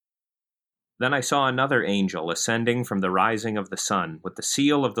Then I saw another angel ascending from the rising of the sun with the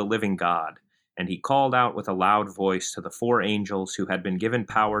seal of the living God, and he called out with a loud voice to the 4 angels who had been given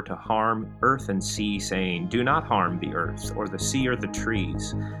power to harm earth and sea, saying, "Do not harm the earth, or the sea, or the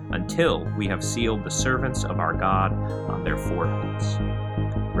trees, until we have sealed the servants of our God on their foreheads."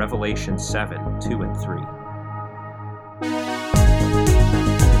 Revelation 7, 2 and 3.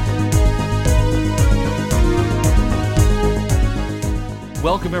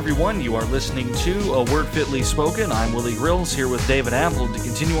 Welcome, everyone. You are listening to A Word Fitly Spoken. I'm Willie Grills here with David Apple to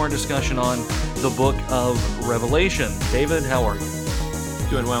continue our discussion on the book of Revelation. David, how are you?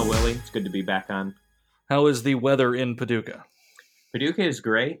 Doing well, Willie. It's good to be back on. How is the weather in Paducah? Paducah is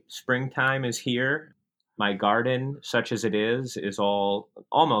great. Springtime is here. My garden, such as it is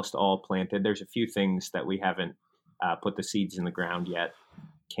almost all planted. There's a few things that we haven't put the seeds in the ground yet,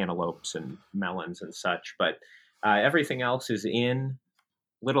 cantaloupes and melons and such, but everything else is in.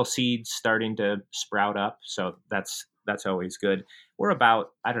 Little seeds starting to sprout up, so that's always good. We're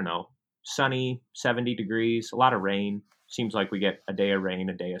about, sunny, 70 degrees, a lot of rain. Seems like we get a day of rain,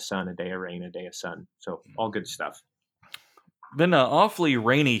 a day of sun, a day of rain, a day of sun. So all good stuff. Been awfully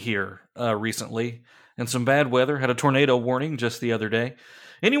rainy here recently, and some bad weather. Had a tornado warning just the other day.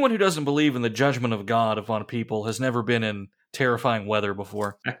 Anyone who doesn't believe in the judgment of God upon people has never been in terrifying weather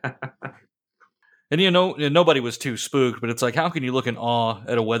before. And nobody was too spooked, but it's like, how can you look in awe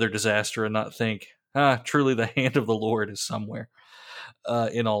at a weather disaster and not think, truly the hand of the Lord is somewhere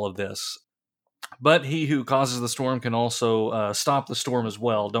in all of this? But he who causes the storm can also stop the storm as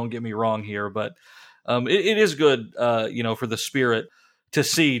well. Don't get me wrong here, but it is good, for the spirit to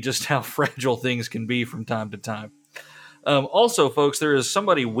see just how fragile things can be from time to time. Also, folks, there is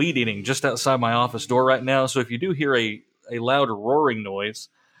somebody weed eating just outside my office door right now, so if you do hear a loud roaring noise,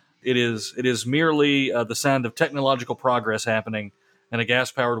 it is merely the sound of technological progress happening and a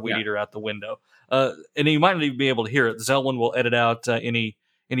gas-powered weed eater out the window. And you might not even be able to hear it. Zelwyn will edit out any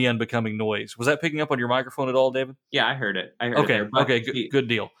unbecoming noise. Was that picking up on your microphone at all, David? Yeah, I heard it. Okay, good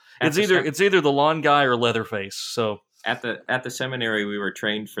deal. It's either the lawn guy or Leatherface. So at the seminary, we were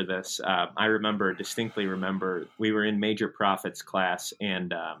trained for this. I distinctly remember we were in Major Prophets class,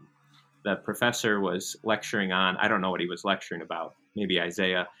 and the professor was lecturing on, I don't know what he was lecturing about, maybe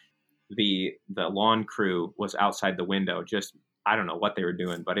Isaiah. The lawn crew was outside the window. Just, I don't know what they were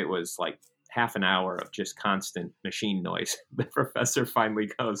doing, but it was like half an hour of just constant machine noise. The professor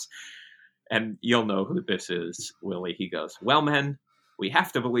finally goes, and you'll know who this is, Willie. He goes, "Well, men, we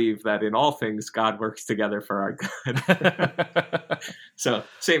have to believe that in all things God works together for our good." So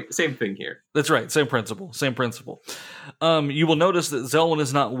same thing here. That's right. Same principle. You will notice that Zelwyn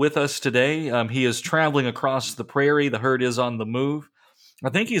is not with us today. He is traveling across the prairie. The herd is on the move. I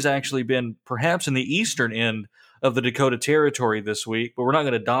think he's actually been perhaps in the eastern end of the Dakota Territory this week, but we're not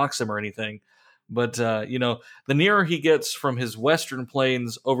going to dox him or anything. But, the nearer he gets from his western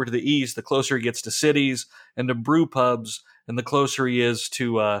plains over to the east, the closer he gets to cities and to brew pubs, and the closer he is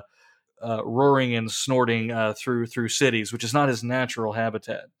to roaring and snorting through cities, which is not his natural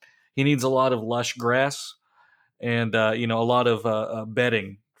habitat. He needs a lot of lush grass and, a lot of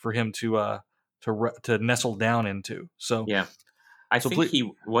bedding for him to nestle down into. So yeah. I think he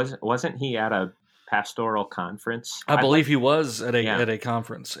wasn't he at a pastoral conference? I believe he was at a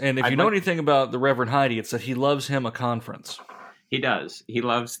conference. And if you know anything about the Reverend Heidi, it's that he loves him a conference. He does. He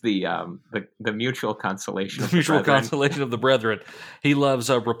loves the mutual consolation. Consolation of the brethren. He loves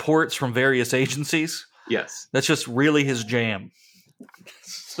reports from various agencies. Yes, that's just really his jam.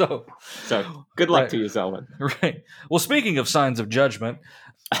 So good luck to you, Zelwyn. Right. Well, speaking of signs of judgment,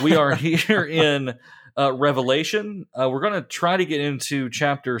 we are here in Revelation. We're going to try to get into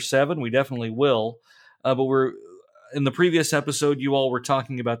chapter 7. We definitely will. But we're in the previous episode, you all were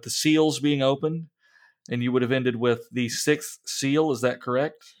talking about the seals being opened, and you would have ended with the 6th seal. Is that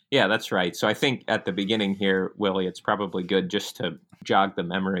correct? Yeah, that's right. So I think at the beginning here, Willie, it's probably good just to jog the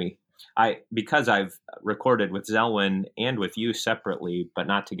memory. Because I've recorded with Zelwyn and with you separately, but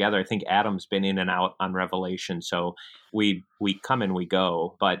not together. I think Adam's been in and out on Revelation, so we come and we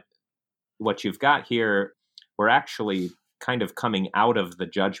go. But what you've got here, we're actually kind of coming out of the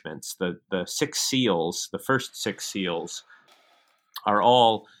judgments. The 6 seals, the first 6 seals, are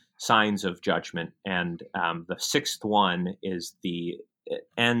all signs of judgment, and the 6th one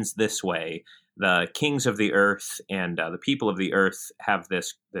ends this way. The kings of the earth and the people of the earth have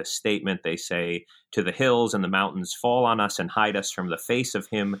this statement. They say, "To the hills and the mountains, fall on us and hide us from the face of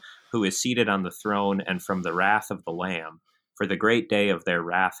him who is seated on the throne and from the wrath of the Lamb. For the great day of their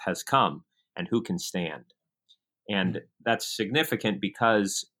wrath has come, and who can stand?" And that's significant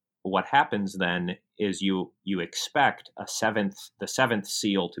because what happens then is you expect the seventh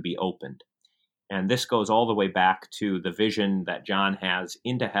seal to be opened. And this goes all the way back to the vision that John has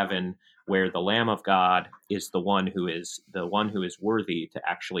into heaven, where the Lamb of God is the one who is worthy to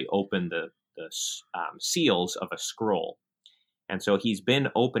actually open the seals of a scroll. And so he's been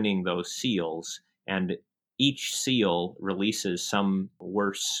opening those seals, and each seal releases some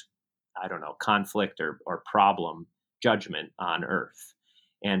worse, conflict or problem, judgment on earth.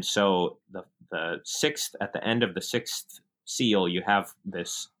 And so the sixth, at the end of the sixth seal, you have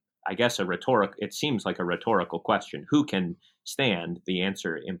this, I guess, it seems like a rhetorical question. Who can stand? The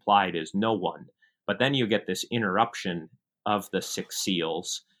answer implied is no one. But then you get this interruption of the six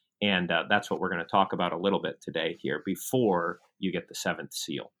seals, and that's what we're going to talk about a little bit today here before you get the seventh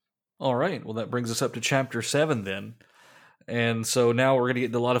seal. All right. Well, that brings us up to chapter 7 then. And so now we're going to get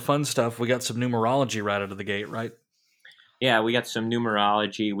into a lot of fun stuff. We got some numerology right out of the gate, right? Yeah, we got some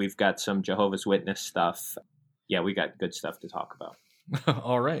numerology. We've got some Jehovah's Witness stuff. Yeah, we got good stuff to talk about.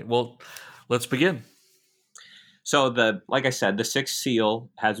 All right. Well, let's begin. So like I said, the sixth seal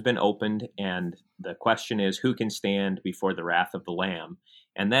has been opened, and the question is, who can stand before the wrath of the Lamb?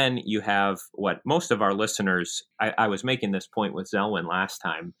 And then you have what most of our listeners, I was making this point with Zelwyn last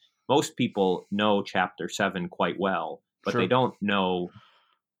time, most people know chapter 7 quite well, but Sure. They don't know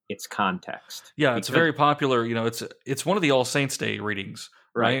its context. Yeah, it's very popular. It's one of the All Saints Day readings,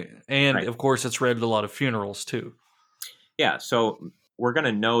 right? And right. Of course, it's read at a lot of funerals too. Yeah, so we're going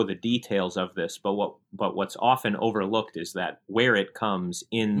to know the details of this, but what's often overlooked is that where it comes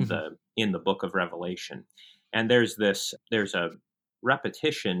in the book of Revelation. And there's a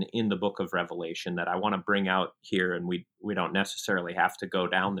repetition in the book of Revelation that I want to bring out here, and we don't necessarily have to go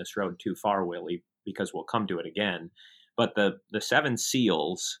down this road too far, Willie, because we'll come to it again. But the seven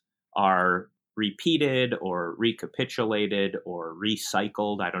seals are repeated or recapitulated or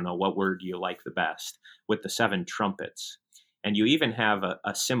recycled, I don't know what word you like the best, with the seven trumpets. And you even have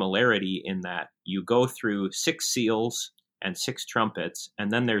a similarity in that you go through six seals and six trumpets,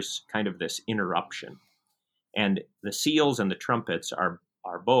 and then there's kind of this interruption. And the seals and the trumpets are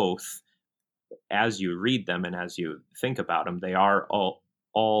both, as you read them and as you think about them, they are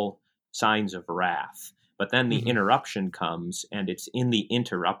all signs of wrath. But then the interruption comes, and it's in the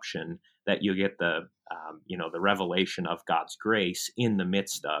interruption that you get the revelation of God's grace in the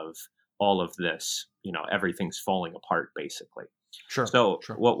midst of all of this. Everything's falling apart, basically. Sure. So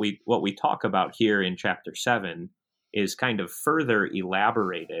sure. what we talk about here in chapter 7 is kind of further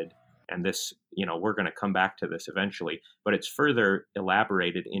elaborated. And this, we're going to come back to this eventually, but it's further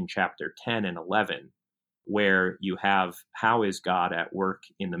elaborated in chapter 10 and 11, where you have, how is God at work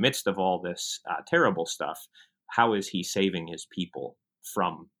in the midst of all this terrible stuff? How is he saving his people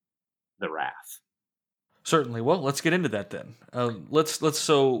from the wrath? Certainly. Well, let's get into that then.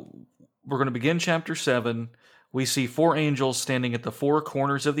 So we're going to begin chapter 7. We see 4 angels standing at the 4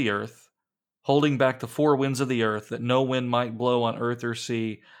 corners of the earth, holding back the 4 winds of the earth, that no wind might blow on earth or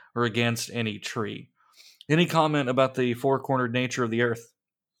sea or against any tree. Any comment about the 4-cornered nature of the earth?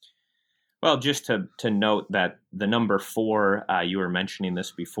 Well, just to note that the number 4, you were mentioning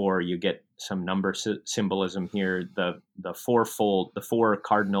this before, you get some number symbolism here. The 4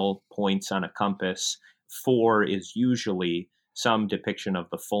 cardinal points on a compass. 4 is usually some depiction of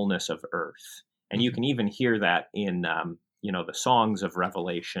the fullness of earth. And you can even hear that in the songs of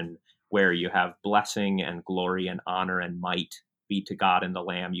Revelation, where you have blessing and glory and honor and might be to God and the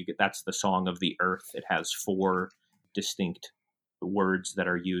Lamb. That's the song of the earth. It has 4 distinct words that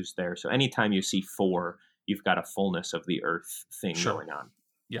are used there. So anytime you see 4, you've got a fullness of the earth thing going on.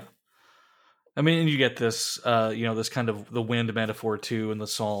 Yeah. I mean, you get this, this kind of the wind metaphor too in the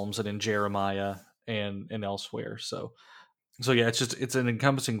Psalms and in Jeremiah and elsewhere. So yeah, it's an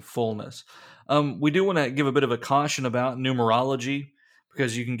encompassing fullness. We do want to give a bit of a caution about numerology,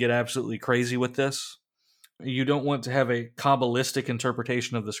 because you can get absolutely crazy with this. You don't want to have a Kabbalistic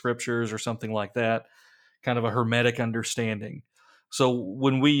interpretation of the scriptures or something like that, kind of a hermetic understanding. So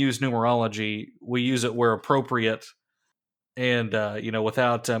when we use numerology, we use it where appropriate, and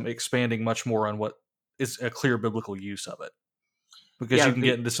without expanding much more on what is a clear biblical use of it, because you can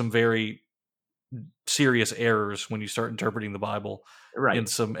get into some very serious errors when you start interpreting the Bible in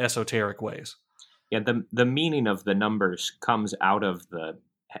some esoteric ways. Yeah, the meaning of the numbers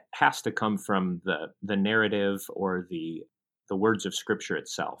has to come from the narrative or the words of Scripture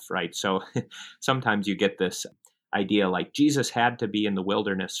itself, right? So sometimes you get this idea like Jesus had to be in the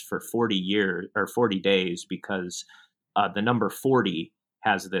wilderness for 40 years or 40 days because the number 40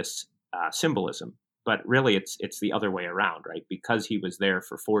 has this symbolism. But really, it's the other way around, right? Because he was there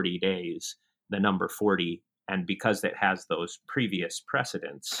for 40 days, the number 40, and because it has those previous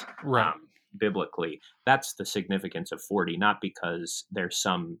precedents, right? biblically. That's the significance of 40, not because there's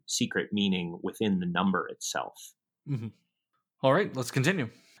some secret meaning within the number itself. Mm-hmm. All right, let's continue.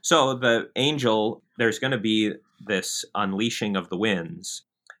 So the angel, there's going to be this unleashing of the winds,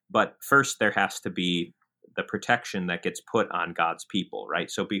 but first there has to be the protection that gets put on God's people, right?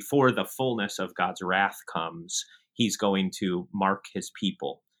 So before the fullness of God's wrath comes, he's going to mark his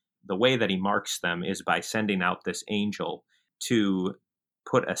people. The way that he marks them is by sending out this angel to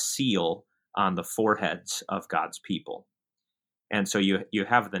put a seal on the foreheads of God's people. And so you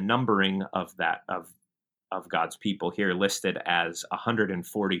have the numbering of that, of God's people here listed as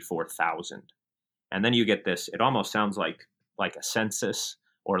 144,000. And then you get this, it almost sounds like a census,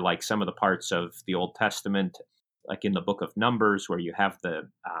 or like some of the parts of the Old Testament, like in the book of Numbers, where you have the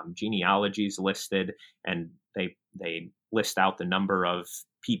genealogies listed, and they list out the number of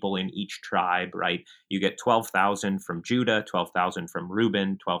people in each tribe, right? You get 12,000 from Judah, 12,000 from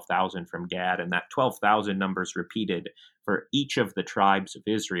Reuben, 12,000 from Gad, and that 12,000 numbers repeated for each of the tribes of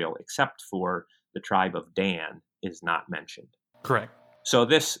Israel, except for the tribe of Dan is not mentioned. Correct. So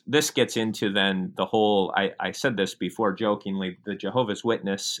this gets into then the whole, I said this before jokingly, the Jehovah's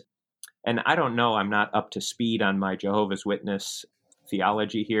Witness, and I don't know, I'm not up to speed on my Jehovah's Witness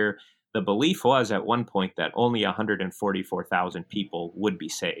theology here. The belief was at one point that only 144,000 people would be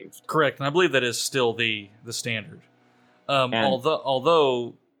saved. Correct, and I believe that is still the standard.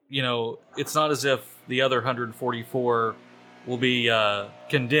 Although it's not as if the other 144 will be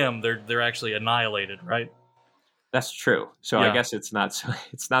condemned. They're actually annihilated, right? That's true. So yeah. I guess it's not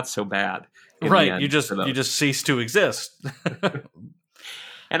so bad. Right. You just cease to exist.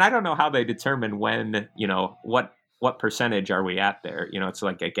 And I don't know how they determine when, what percentage are we at there? It's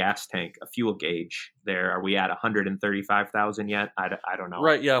like a gas tank, a fuel gauge there. Are we at 135,000 yet? I don't know.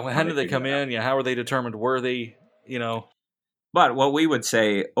 Right. Yeah. How did they come in? Yeah. How are they determined worthy? But what we would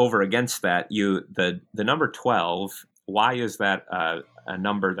say over against that, the number 12, why is that a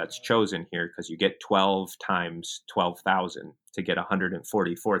number that's chosen here? Because you get 12 times 12,000 to get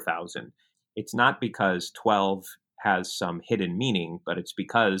 144,000. It's not because 12 has some hidden meaning, but it's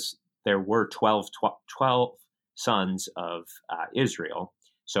because there were 12 sons of Israel,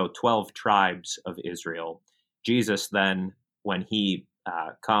 so 12 tribes of Israel. Jesus then, when he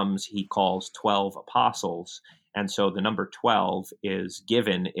comes, he calls 12 apostles, and so the number 12 is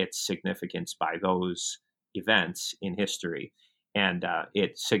given its significance by those events in history, and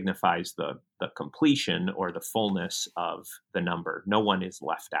it signifies the completion or the fullness of the number. No one is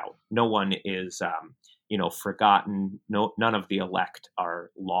left out. No one is forgotten. None of the elect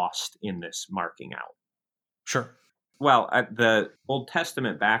are lost in this marking out. Sure. Well, the Old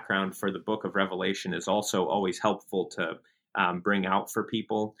Testament background for the book of Revelation is also always helpful to bring out for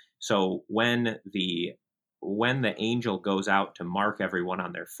people. So when the angel goes out to mark everyone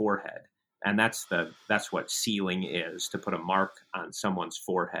on their forehead, and that's what sealing is, to put a mark on someone's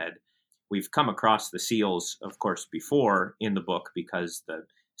forehead. We've come across the seals, of course, before in the book, because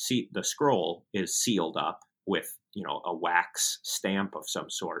the scroll is sealed up with a wax stamp of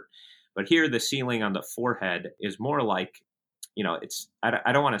some sort. But here, the sealing on the forehead is more like,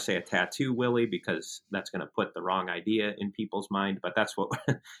 I don't want to say a tattoo, Willie, because that's going to put the wrong idea in people's mind. But that's what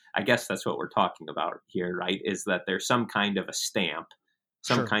I guess that's what we're talking about here, right? Is that there's some kind of a stamp,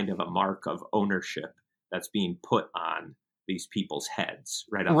 some kind of a mark of ownership that's being put on these people's heads,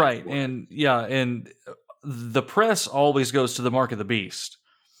 right? Right, and the press always goes to the mark of the beast.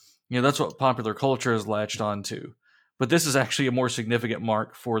 That's what popular culture has latched onto. But this is actually a more significant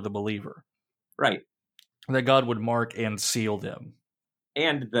mark for the believer. Right. That God would mark and seal them.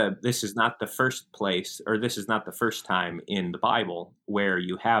 And this is not the first place, or this is not the first time in the Bible where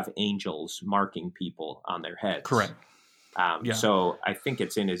you have angels marking people on their heads. Correct. So I think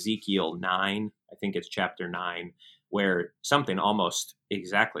it's in Ezekiel 9, I think it's chapter 9, where something almost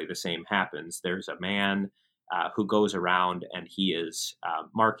exactly the same happens. There's a man who goes around and he is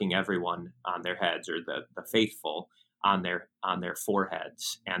marking everyone on their heads, or the faithful on their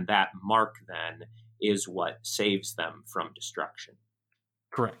foreheads, and that mark then is what saves them from destruction.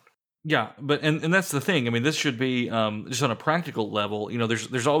 Correct. Yeah, but and that's the thing. I mean, this should be just on a practical level.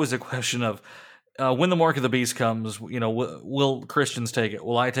 There's always a question of when the mark of the beast comes. Will Christians take it?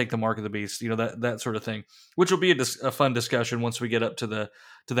 Will I take the mark of the beast? That sort of thing, which will be a fun discussion once we get up to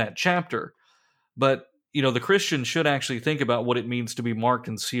that chapter. But the Christian should actually think about what it means to be marked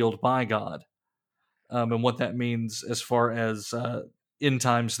and sealed by God. And what that means as far as end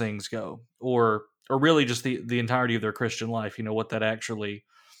times things go, or really just the entirety of their Christian life. What that actually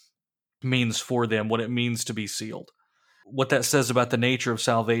means for them, what it means to be sealed, what that says about the nature of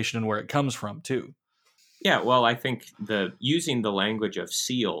salvation and where it comes from too. Yeah, well, I think using the language of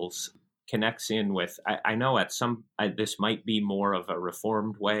seals, connects in with, I know this might be more of a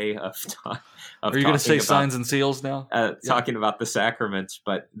reformed way of Are you going to say about, signs and seals now? talking about the sacraments,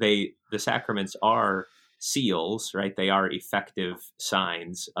 but the sacraments are seals, right? They are effective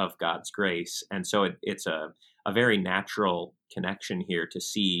signs of God's grace. And so it's a very natural connection here to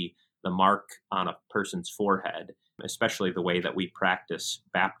see the mark on a person's forehead, especially the way that we practice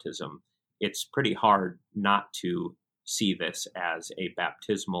baptism. It's pretty hard not to see this as a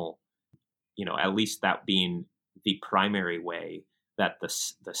baptismal, at least that being the primary way that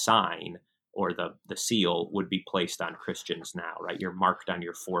the sign or the seal would be placed on Christians now, right? You're marked on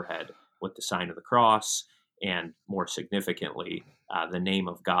your forehead with the sign of the cross, and more significantly, the name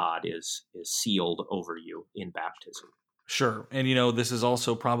of God is sealed over you in baptism. Sure. And, this is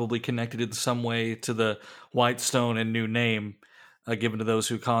also probably connected in some way to the white stone and new name given to those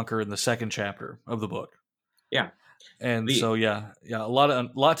who conquer in the second chapter of the book. Yeah. And a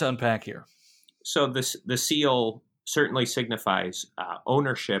lot to unpack here. So the seal certainly signifies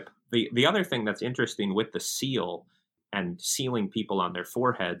ownership. The other thing that's interesting with the seal and sealing people on their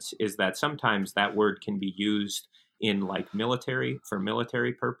foreheads is that sometimes that word can be used in for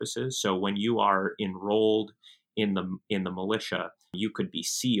military purposes. So when you are enrolled in the militia, you could be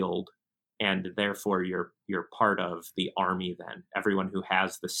sealed, and therefore you're part of the army. Then everyone who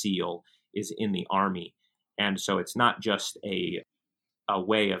has the seal is in the army, and so it's not just a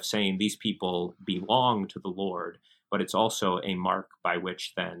way of saying these people belong to the Lord, but it's also a mark by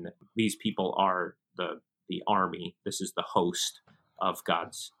which then these people are the army. This is the host of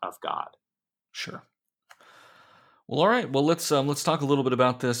God. Sure. Well, all right. Well, let's talk a little bit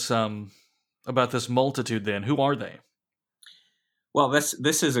about this multitude then. Who are they? Well,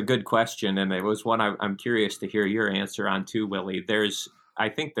 this is a good question, and it was one I'm curious to hear your answer on too, Willie. I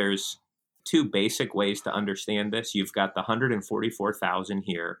think there's two basic ways to understand this. You've got the 144,000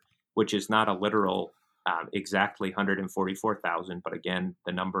 here, which is not a literal exactly 144,000, but again,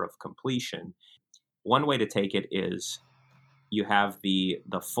 the number of completion. One way to take it is you have the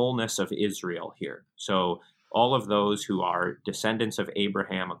fullness of Israel here. So all of those who are descendants of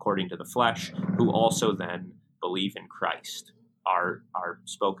Abraham according to the flesh, who also then believe in Christ, are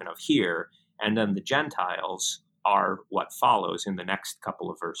spoken of here. And then the Gentiles are what follows in the next couple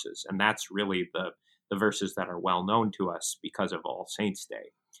of verses. And that's really the verses that are well known to us because of All Saints'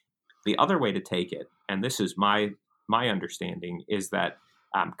 Day. The other way to take it, and this is my understanding, is that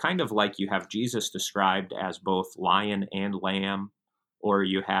kind of like you have Jesus described as both lion and lamb, or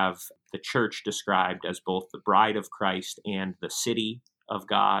you have the church described as both the bride of Christ and the city of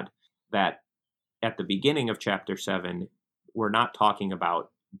God, that at the beginning of chapter 7, we're not talking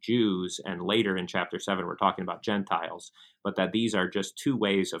about Jews, and later in chapter 7 we're talking about Gentiles, but that these are just two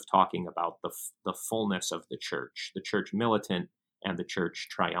ways of talking about the fullness of the church militant and the church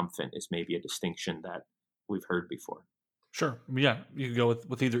triumphant is maybe a distinction that we've heard before. Sure. Yeah, you could go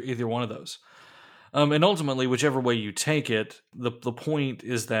with either one of those. And ultimately, whichever way you take it, the point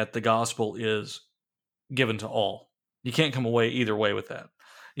is that the gospel is given to all. You can't come away either way with that.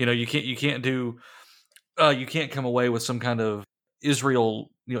 You can't come away with some kind of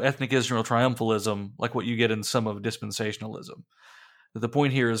Israel, ethnic Israel triumphalism like what you get in some of dispensationalism. The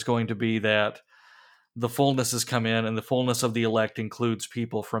point here is going to be that the fullness has come in, and the fullness of the elect includes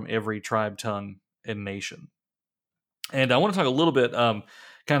people from every tribe, tongue, and nation. And I want to talk a little bit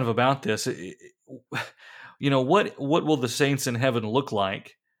kind of about this. What will the saints in heaven look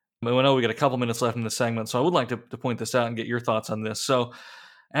like? I know we got a couple minutes left in the segment, so I would like to point this out and get your thoughts on this. So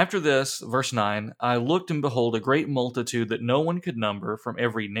after this, verse 9, I looked and behold a great multitude that no one could number, from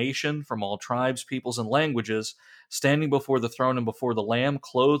every nation, from all tribes, peoples, and languages, standing before the throne and before the Lamb,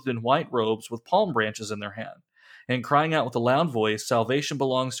 clothed in white robes with palm branches in their hand, and crying out with a loud voice, salvation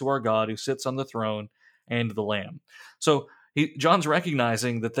belongs to our God who sits on the throne and the Lamb. So John's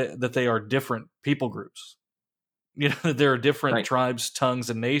recognizing that they are different people groups. That there are different right. tribes, tongues,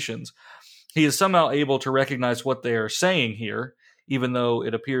 and nations. He is somehow able to recognize what they are saying here, even though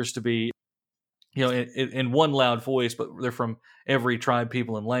it appears to be, in one loud voice, but they're from every tribe,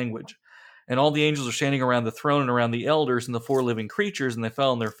 people, and language. And all the angels are standing around the throne and around the elders and the four living creatures, and they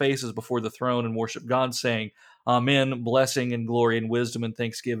fell on their faces before the throne and worshiped God, saying, Amen, blessing and glory and wisdom and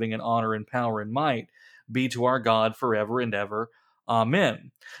thanksgiving and honor and power and might be to our God forever and ever.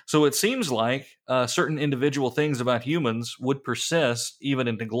 Amen. So it seems like certain individual things about humans would persist even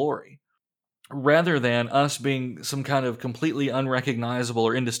into glory, rather than us being some kind of completely unrecognizable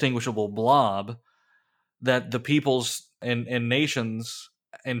or indistinguishable blob that the peoples and nations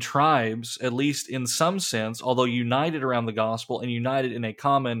and tribes, at least in some sense, although united around the gospel and united in a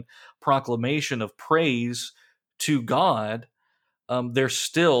common proclamation of praise to God, they're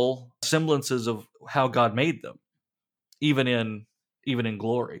still semblances of how God made them, even in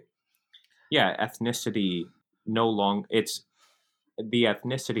glory. Yeah, ethnicity the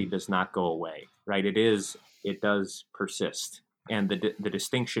ethnicity does not go away, right? It does persist, and the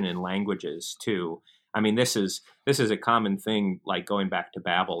distinction in languages too. I mean, this is a common thing, like going back to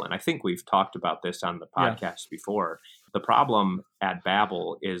Babel, and I think we've talked about this on the Yeah. podcast before. The problem at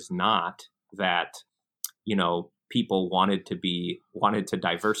Babel is not that people wanted to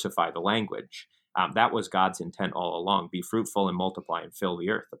diversify the language. That was God's intent all along: be fruitful and multiply and fill the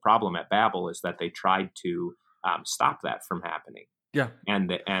earth. The problem at Babel is that they tried to stop that from happening. Yeah,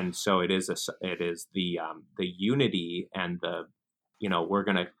 and so it is the unity and the we're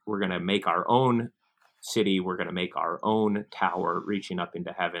gonna make our own city, we're gonna make our own tower reaching up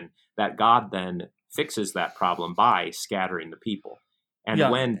into heaven. That God then fixes that problem by scattering the people. And Yeah.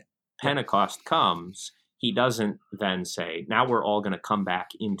 when Pentecost comes, he doesn't then say, now we're all going to come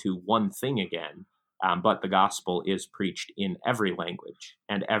back into one thing again. But the gospel is preached in every language,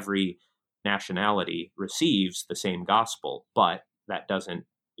 and every nationality receives the same gospel. But that doesn't,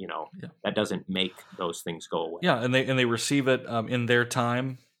 that doesn't make those things go away. Yeah, and they receive it in their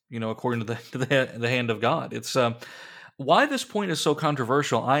time, according to the hand of God. It's why this point is so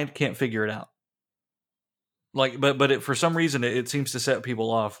controversial. I can't figure it out. For some reason it seems to set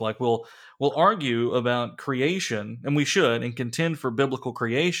people off. Like we'll argue about creation, and we should, and contend for biblical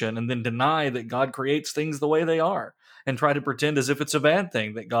creation, and then deny that God creates things the way they are, and try to pretend as if it's a bad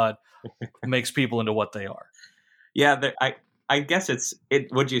thing that God makes people into what they are. Yeah, I guess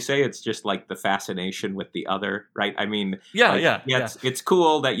would you say it's just like the fascination with the other, right? I mean, it's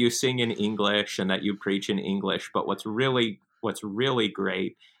cool that you sing in English and that you preach in English, but what's really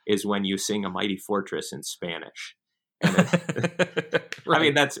great is when you sing A Mighty Fortress in Spanish. And right. I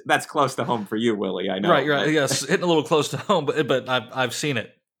mean, that's close to home for you, Willie. I know. Right. Yes, hitting a little close to home, but I've seen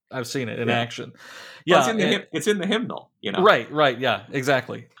it. I've seen it in action. Yeah, well, it's in the hymnal. Right. Yeah,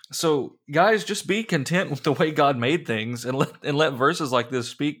 exactly. So, guys, just be content with the way God made things, and let verses like this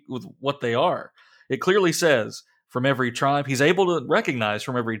speak with what they are. It clearly says, from every tribe, he's able to recognize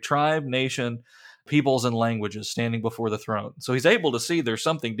from every tribe, nation, peoples, and languages standing before the throne. So he's able to see there's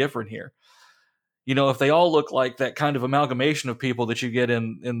something different here. If they all look like that kind of amalgamation of people that you get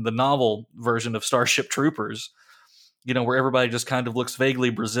in the novel version of Starship Troopers, where everybody just kind of looks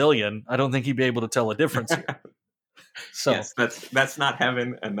vaguely Brazilian, I don't think he'd be able to tell a difference here. So yes, that's not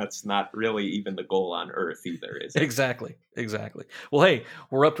heaven, and that's not really even the goal on earth either, is it? Exactly. Well, hey,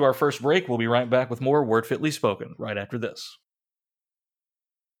 we're up to our first break. We'll be right back with more Word Fitly Spoken right after this.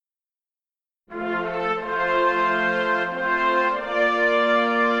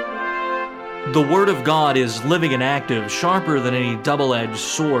 The Word of God is living and active, sharper than any double-edged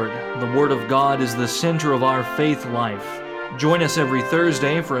sword. The Word of God is the center of our faith life. Join us every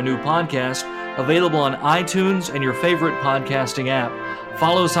Thursday for a new podcast, available on iTunes and your favorite podcasting app.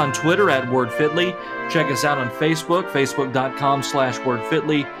 Follow us on Twitter at WordFitly. Check us out on Facebook,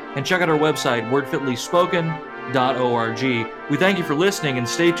 facebook.com/WordFitly. And check out our website, wordfitlyspoken.org. We thank you for listening, and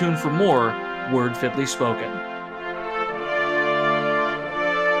stay tuned for more Word Fitly Spoken.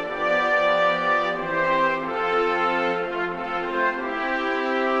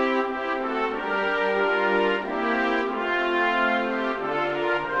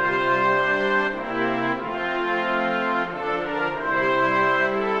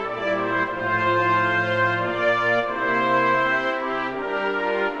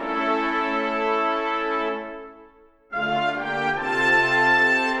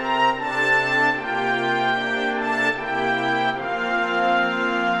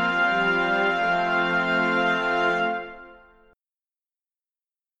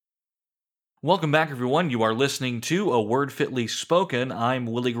 Welcome back, everyone. You are listening to A Word Fitly Spoken. I'm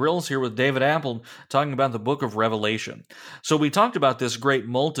Willie Grills here with David Apple, talking about the book of Revelation. So we talked about this great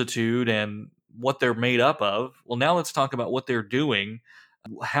multitude and what they're made up of. Well, now let's talk about what they're doing,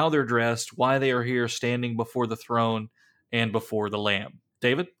 how they're dressed, why they are here standing before the throne and before the Lamb.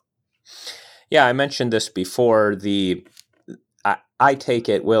 David? Yeah, I mentioned this before. I take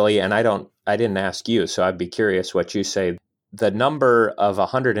it, Willie, and I didn't ask you, so I'd be curious what you say. The number of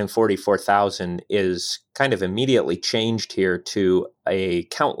 144,000 is kind of immediately changed here to a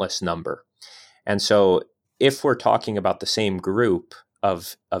countless number. And so if we're talking about the same group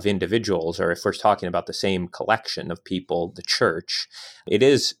of individuals, or if we're talking about the same collection of people, the church, it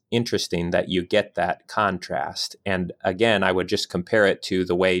is interesting that you get that contrast. And again, I would just compare it to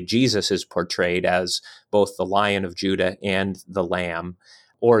the way Jesus is portrayed as both the Lion of Judah and the Lamb.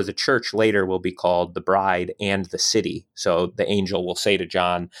 Or the church later will be called the bride and the city. So the angel will say to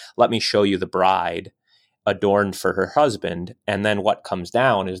John, let me show you the bride. adorned for her husband. And then what comes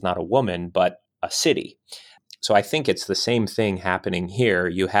down is not a woman, but a city. So I think it's the same thing happening here.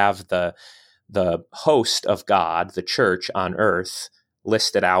 You have the host of God, the church on earth,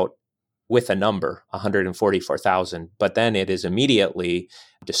 listed out with a number, 144,000, but then it is immediately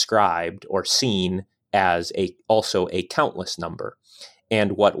described or seen as also a countless number.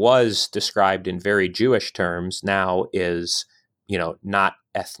 And what was described in very Jewish terms now is, not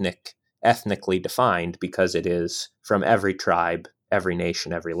ethnically defined, because it is from every tribe, every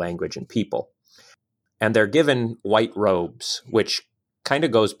nation, every language and people. And they're given white robes, which kind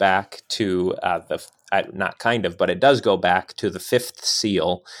of goes back to not kind of, but it does go back to the fifth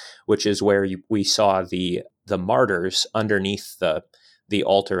seal, which is where we saw the martyrs underneath the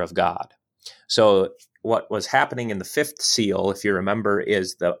altar of God. So what was happening in the fifth seal, if you remember,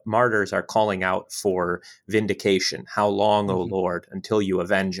 is the martyrs are calling out for vindication. How long, O Lord, until you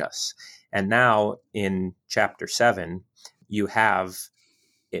avenge us? And now in chapter 7, you have,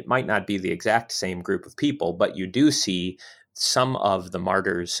 it might not be the exact same group of people, but you do see some of the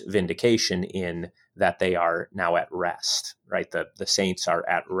martyrs' vindication in that they are now at rest, right? The saints are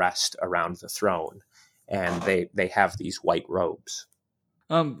at rest around the throne, and they have these white robes.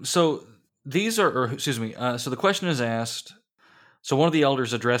 So these are, so the question is asked. So one of the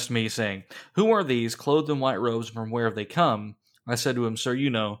elders addressed me, saying, "Who are these, clothed in white robes, and from where have they come?" I said to him, "Sir, you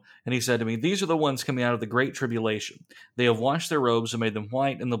know." And he said to me, "These are the ones coming out of the great tribulation. They have washed their robes and made them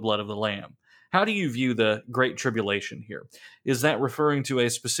white in the blood of the Lamb." How do you view the great tribulation here? Is that referring to a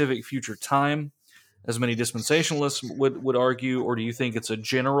specific future time, as many dispensationalists would argue, or do you think it's a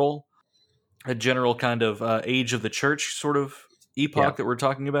general kind of age of the church sort of epoch that we're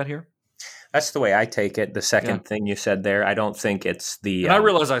talking about here? That's the way I take it. The second thing you said there, I don't think it's the... And I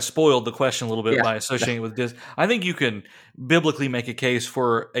realize I spoiled the question a little bit by associating it with this. I think you can biblically make a case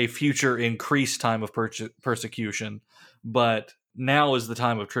for a future increased time of persecution, but now is the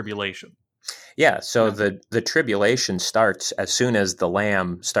time of tribulation. Yeah, so the tribulation starts as soon as the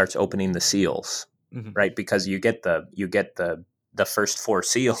Lamb starts opening the seals, right? Because you get the first four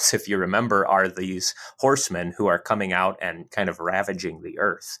seals, if you remember, are these horsemen who are coming out and kind of ravaging the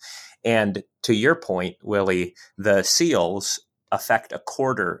earth. And to your point, Willie, the seals affect a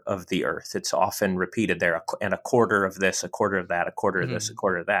quarter of the earth. It's often repeated there, and a quarter of this, a quarter of that, a quarter of this, a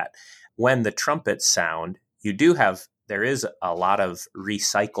quarter of that. When the trumpets sound, there is a lot of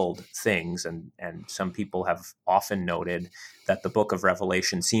recycled things, and some people have often noted that the book of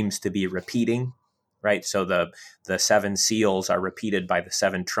Revelation seems to be repeating, right? So the seven seals are repeated by the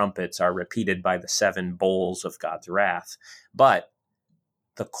seven trumpets, are repeated by the seven bowls of God's wrath. But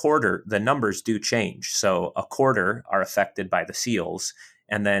the numbers do change. So a quarter are affected by the seals,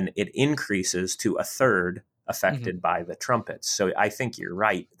 and then it increases to a third affected by the trumpets. So I think you're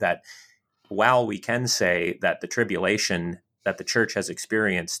right that while we can say that the tribulation that the church has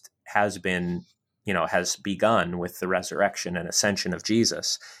experienced has begun with the resurrection and ascension of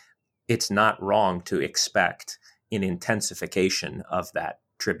Jesus, it's not wrong to expect an intensification of that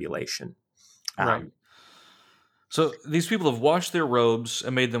tribulation. Right. So these people have washed their robes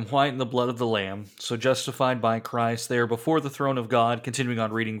and made them white in the blood of the Lamb. So justified by Christ, they are before the throne of God. Continuing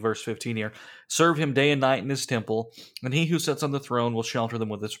on reading verse 15 here. Serve him day and night in his temple, and he who sits on the throne will shelter them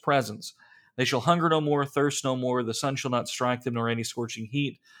with his presence. They shall hunger no more, thirst no more. The sun shall not strike them, nor any scorching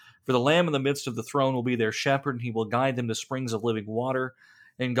heat. For the Lamb in the midst of the throne will be their shepherd, and he will guide them to springs of living water,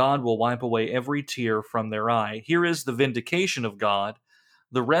 and God will wipe away every tear from their eye. Here is the vindication of God,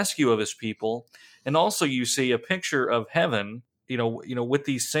 the rescue of his people. And also you see a picture of heaven, with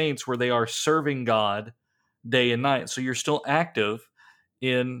these saints where they are serving God day and night. So you're still active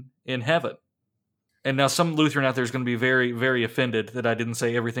in heaven. And now some Lutheran out there is going to be very, very offended that I didn't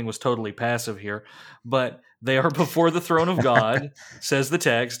say everything was totally passive here. But they are before the throne of God, says the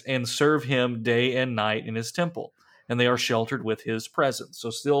text, and serve him day and night in his temple. And they are sheltered with his presence.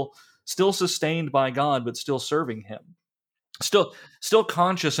 So still sustained by God, but still serving him. Still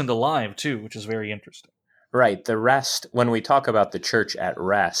conscious and alive, too, which is very interesting. Right. The rest, when we talk about the church at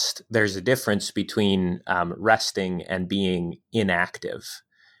rest, there's a difference between resting and being inactive.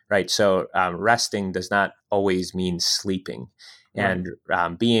 Right. So resting does not always mean sleeping. And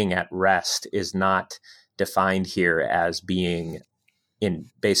being at rest is not defined here as being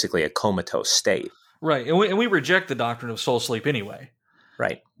in basically a comatose state. Right. And we reject the doctrine of soul sleep anyway.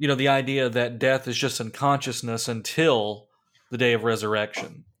 Right. The idea that death is just unconsciousness until the day of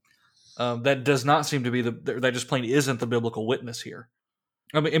resurrection. That does not seem to be that just plain isn't the biblical witness here.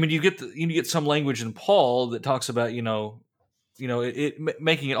 I mean, you get some language in Paul that talks about, it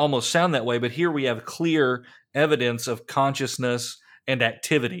making it almost sound that way, but here we have clear evidence of consciousness and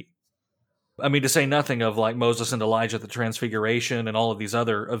activity. I mean, to say nothing of like Moses and Elijah at the Transfiguration and all of these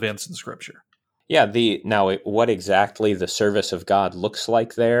other events in Scripture. Yeah, what exactly the service of God looks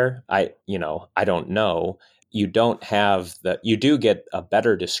like there, I don't know. You don't have you do get a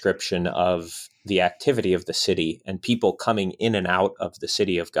better description of the activity of the city and people coming in and out of the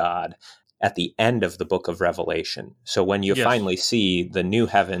city of God at the end of the book of Revelation. So when you Yes. finally see the new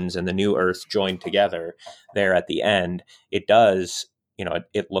heavens and the new earth joined together there at the end, it does,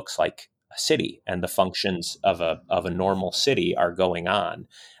 it looks like a city, and the functions of a normal city are going on.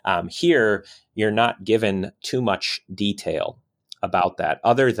 Here, you're not given too much detail about that,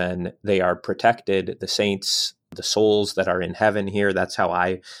 other than they are protected, the saints, the souls that are in heaven here. That's how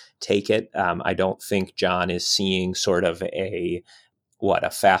I take it. I don't think John is seeing sort of a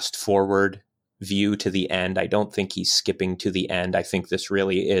fast forward view to the end. I don't think he's skipping to the end. I think this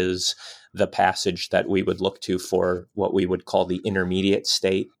really is the passage that we would look to for what we would call the intermediate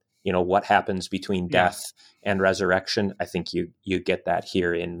state. What happens between death and resurrection. I think you get that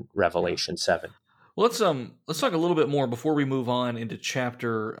here in Revelation 7. Well, let's talk a little bit more before we move on into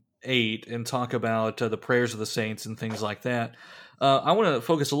chapter 8 and talk about the prayers of the saints and things like that. I want to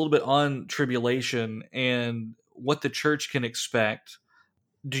focus a little bit on tribulation and what the church can expect.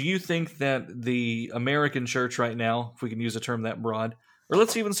 Do you think that the American church right now, if we can use a term that broad, or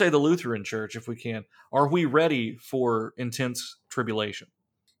let's even say the Lutheran church, if we can, are we ready for intense tribulation?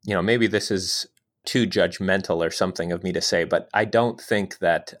 Maybe this is too judgmental or something of me to say, but I don't think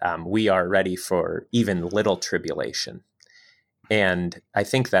that we are ready for even little tribulation. And I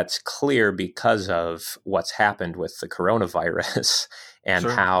think that's clear because of what's happened with the coronavirus and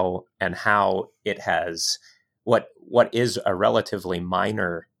Sure. how it has what is a relatively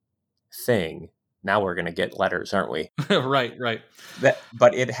minor thing. Now we're going to get letters, aren't we? Right.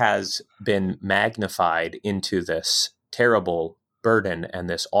 But it has been magnified into this terrible burden and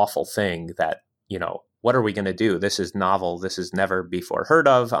this awful thing that, what are we going to do? This is novel. This is never before heard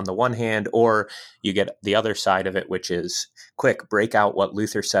of on the one hand, or you get the other side of it, which is quick, break out what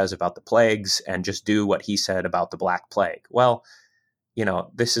Luther says about the plagues and just do what he said about the Black Plague. Well,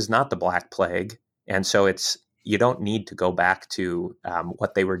 this is not the Black Plague. And so you don't need to go back to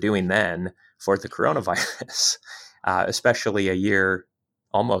what they were doing then for the coronavirus, especially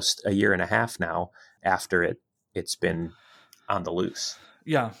almost a year and a half now after it's been on the loose.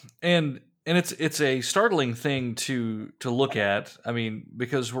 Yeah. And it's a startling thing to look at. I mean,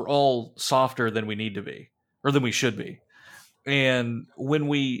 because we're all softer than we need to be, or than we should be. And when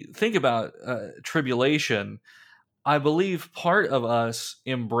we think about tribulation, I believe part of us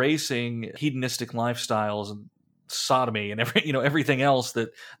embracing hedonistic lifestyles and sodomy and everything else that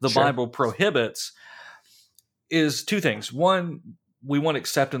the Sure. Bible prohibits is two things. One, we want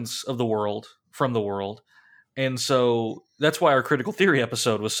acceptance of the world from the world. And so that's why our critical theory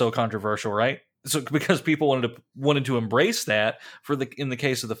episode was so controversial, right? So because people wanted to embrace that in the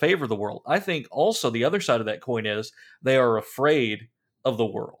case of the favor of the world. I think also the other side of that coin is they are afraid of the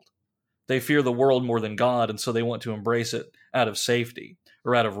world. They fear the world more than God, and so they want to embrace it out of safety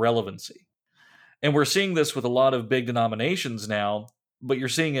or out of relevancy. And we're seeing this with a lot of big denominations now, but you're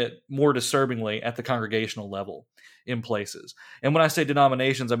seeing it more disturbingly at the congregational level in places. And when I say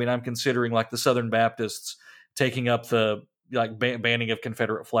denominations, I mean I'm considering like the Southern Baptists taking up the banning of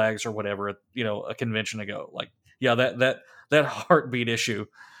Confederate flags or whatever, a convention ago. That heartbeat issue,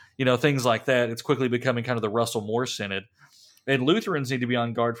 things like that. It's quickly becoming kind of the Russell Moore Synod. And Lutherans need to be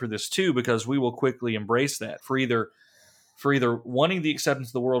on guard for this too, because we will quickly embrace that for either wanting the acceptance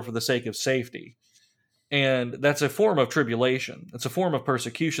of the world for the sake of safety. And that's a form of tribulation. It's a form of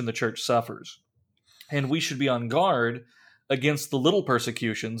persecution the church suffers. And we should be on guard against the little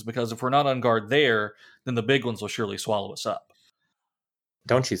persecutions, because if we're not on guard there, then the big ones will surely swallow us up.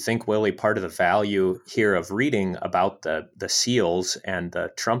 Don't you think, Willie, part of the value here of reading about the seals and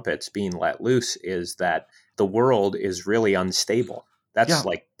the trumpets being let loose is that the world is really unstable? That's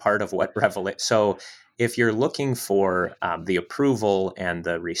like part of what Revelation. So if you're looking for the approval and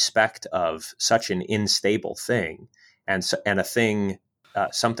the respect of such an unstable thing and a thing,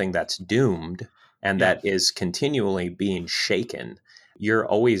 something that's doomed and that is continually being shaken, you're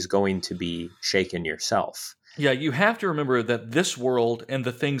always going to be shaken yourself. Yeah, you have to remember that this world and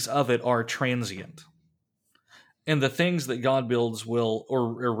the things of it are transient. And the things that God builds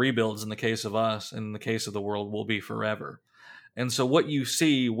or rebuilds in the case of us, and in the case of the world, will be forever. And so what you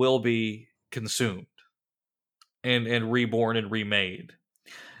see will be consumed and reborn and remade.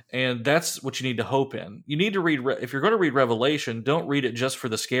 And that's what you need to hope in. You need to read, if you're going to read Revelation, don't read it just for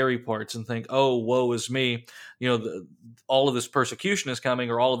the scary parts and think, oh, woe is me. All of this persecution is coming,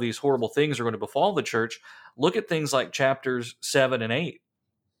 or all of these horrible things are going to befall the church. Look at things like chapters 7 and 8.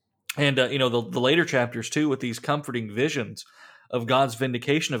 And, the later chapters, too, with these comforting visions of God's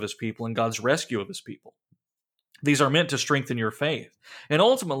vindication of his people and God's rescue of his people. These are meant to strengthen your faith. And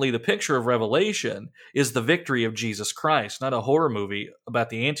ultimately, the picture of Revelation is the victory of Jesus Christ, not a horror movie about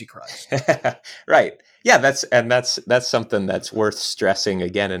the Antichrist. Right. Yeah, that's something that's worth stressing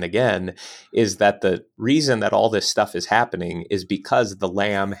again and again, is that the reason that all this stuff is happening is because the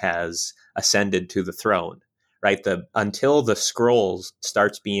Lamb has ascended to the throne. Right? Until the scrolls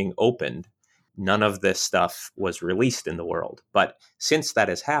starts being opened, none of this stuff was released in the world. But since that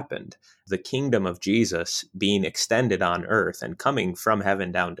has happened, the kingdom of Jesus being extended on earth and coming from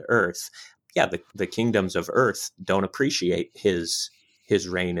heaven down to earth, the kingdoms of earth don't appreciate his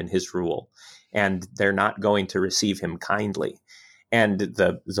reign and his rule, and they're not going to receive him kindly. And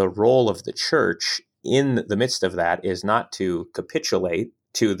the role of the church in the midst of that is not to capitulate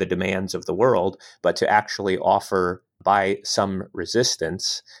to the demands of the world, but to actually offer, by some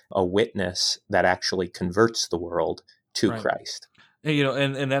resistance, a witness that actually converts the world to Christ.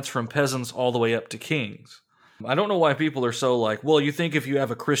 And that's from peasants all the way up to kings. I don't know why people are so like, well, you think if you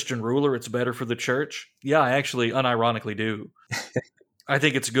have a Christian ruler, it's better for the church? Yeah, I actually unironically do. I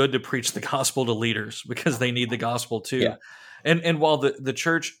think it's good to preach the gospel to leaders because they need the gospel too. Yeah. And while the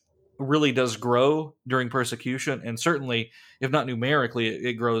church really does grow during persecution, and certainly, if not numerically,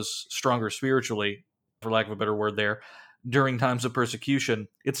 it grows stronger spiritually, for lack of a better word there, during times of persecution,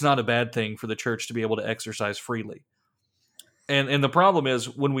 it's not a bad thing for the church to be able to exercise freely. And the problem is,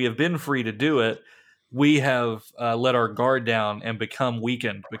 when we have been free to do it, we have let our guard down and become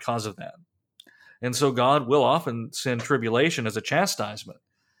weakened because of that. And so God will often send tribulation as a chastisement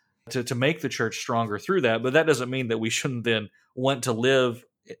to make the church stronger through that. But that doesn't mean that we shouldn't then want to live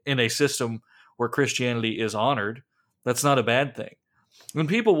in a system where Christianity is honored. That's not a bad thing. When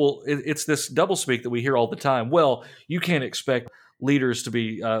people it's this doublespeak that we hear all the time. Well, you can't expect leaders to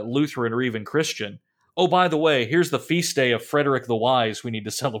be Lutheran or even Christian. Oh, by the way, here's the feast day of Frederick the Wise we need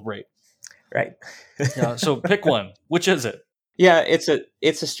to celebrate. Right. So pick one. Which is it? Yeah, it's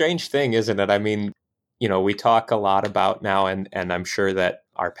a strange thing, isn't it? I mean, we talk a lot about now, and I'm sure that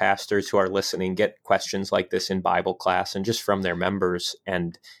our pastors who are listening get questions like this in Bible class and just from their members.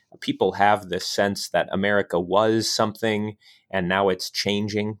 And people have this sense that America was something and now it's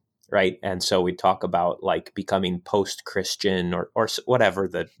changing, right? And so we talk about like becoming post-Christian or whatever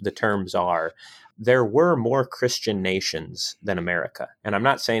the terms are. There were more Christian nations than America. And I'm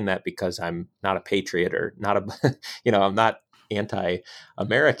not saying that because I'm not a patriot or not I'm not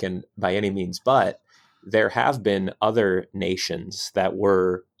anti-American by any means, but there have been other nations that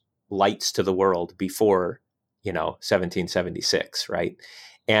were lights to the world before, 1776, right?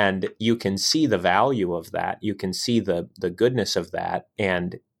 And you can see the value of that. You can see the goodness of that.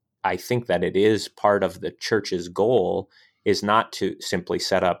 And I think that it is part of the church's goal is not to simply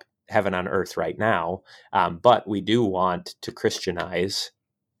set up heaven on earth right now, but we do want to Christianize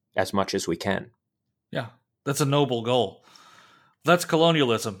as much as we can. Yeah, that's a noble goal. That's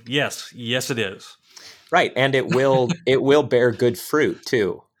colonialism. Yes, it is. Right, and it will bear good fruit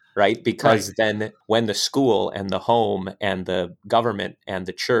too, right? Because then when the school and the home and the government and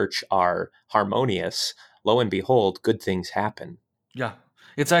the church are harmonious, lo and behold, good things happen. Yeah,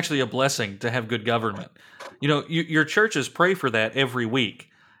 it's actually a blessing to have good government. Your churches pray for that every week,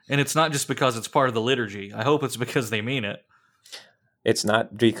 and it's not just because it's part of the liturgy. I hope it's because they mean it. It's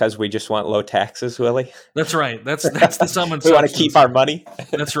not because we just want low taxes, Willie. That's right. That's the sum and we want to keep our money.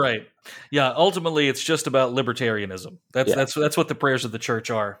 That's right. Yeah. Ultimately, it's just about libertarianism. That's what the prayers of the church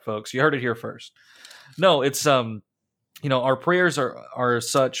are, folks. You heard it here first. No, it's our prayers are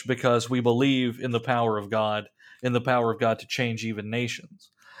such because we believe in the power of God, in the power of God to change even nations,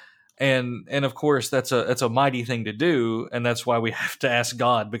 and of course that's a mighty thing to do, and that's why we have to ask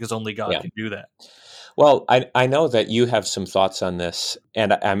God, because only God can do that. Well, I know that you have some thoughts on this,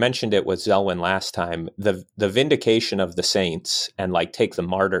 and I mentioned it with Zelwyn last time, the vindication of the saints, and like take the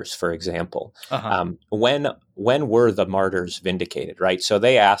martyrs, for example. Uh-huh. When were the martyrs vindicated, right? So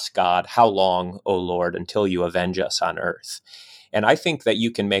they ask God, how long, O Lord, until you avenge us on earth? And I think that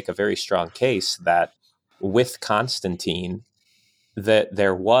you can make a very strong case that with Constantine, that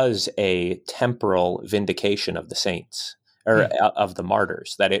there was a temporal vindication of the saints. Or of the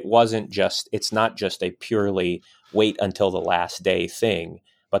martyrs, that it's not just a purely wait until the last day thing,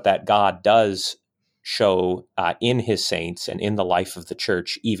 but that God does show in his saints and in the life of the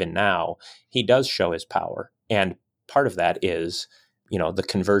church, even now, he does show his power. And part of that is, the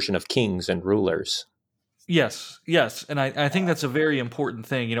conversion of kings and rulers. Yes. And I think that's a very important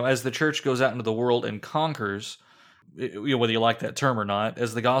thing. As the church goes out into the world and conquers, whether you like that term or not,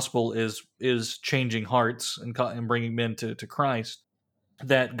 as the gospel is changing hearts and bringing men to Christ,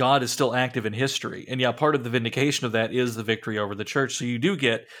 that God is still active in history. And yeah, part of the vindication of that is the victory over the church. So you do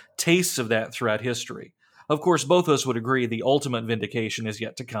get tastes of that throughout history. Of course, both of us would agree the ultimate vindication is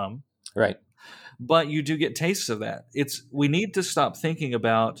yet to come. Right. But you do get tastes of that. We need to stop thinking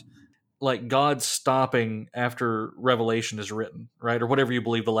about like God stopping after Revelation is written, right? Or whatever you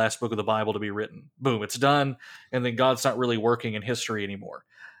believe the last book of the Bible to be written. Boom, it's done, and then God's not really working in history anymore.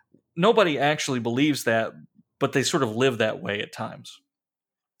 Nobody actually believes that, but they sort of live that way at times.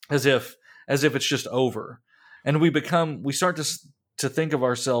 As if it's just over. And we start to think of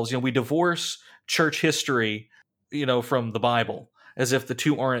ourselves, we divorce church history, from the Bible, as if the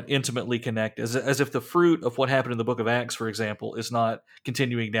two aren't intimately connected, as if the fruit of what happened in the book of Acts, for example, is not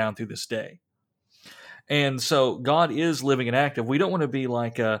continuing down through this day. And so God is living and active. We don't want to be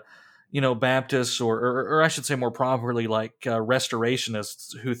like Baptists or I should say more properly like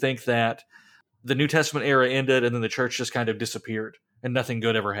restorationists who think that the New Testament era ended and then the church just kind of disappeared and nothing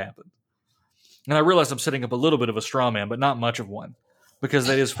good ever happened. And I realize I'm setting up a little bit of a straw man, but not much of one, because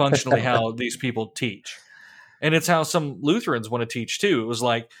that is functionally how these people teach. And it's how some Lutherans want to teach too. It was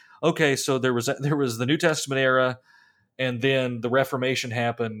like, okay, so there was the New Testament era, and then the Reformation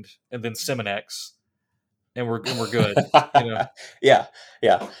happened, and then Simonex, and we're good. Yeah.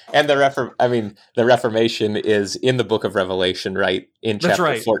 And the Reformation is in the book of Revelation, right? In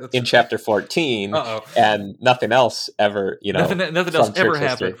chapter 14, and nothing else ever, nothing else ever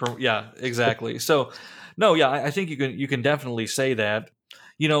happened exactly. So, no, I think you can definitely say that.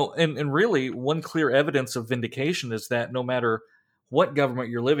 And really one clear evidence of vindication is that no matter what government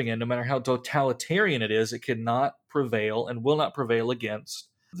you're living in, no matter how totalitarian it is, it cannot prevail and will not prevail against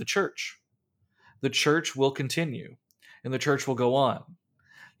the church. The church will continue, and the church will go on.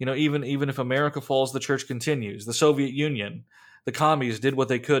 Even if America falls, the church continues. The Soviet Union, the commies did what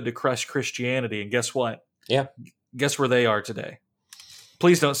they could to crush Christianity, and guess what? Yeah. Guess where they are today?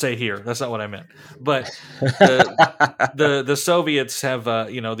 Please don't say here. That's not what I meant. But the Soviets have,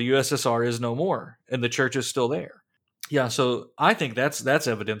 the USSR is no more, and the church is still there. Yeah, so I think that's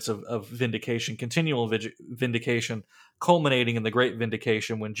evidence of vindication, continual vindication, culminating in the great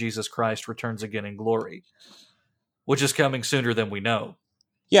vindication when Jesus Christ returns again in glory, which is coming sooner than we know.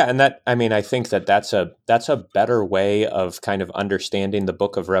 Yeah, and I think that's a better way of kind of understanding the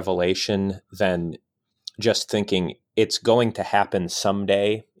book of Revelation than just thinking it's going to happen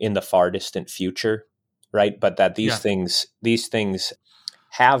someday in the far distant future, right? But that these things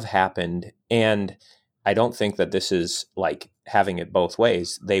have happened, and I don't think that this is like having it both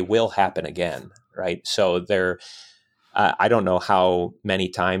ways. They will happen again, right? So I don't know how many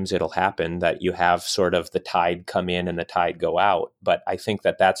times it'll happen that you have sort of the tide come in and the tide go out, but I think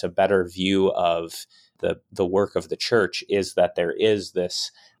that that's a better view of the work of the church, is that there is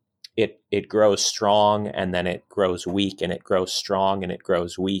this, it grows strong and then it grows weak, and it grows strong and it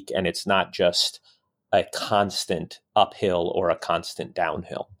grows weak, and it's not just a constant uphill or a constant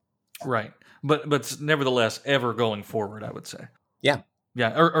downhill. Right. But nevertheless, ever going forward, I would say. Yeah.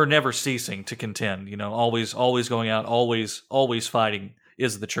 Yeah, or never ceasing to contend, always going out, always fighting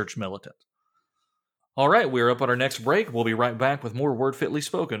is the church militant. All right, we're up on our next break. We'll be right back with more Word Fitly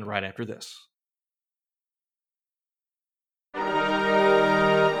Spoken right after this.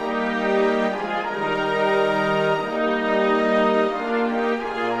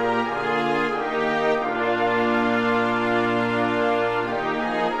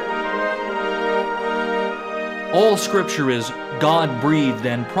 All Scripture is God-breathed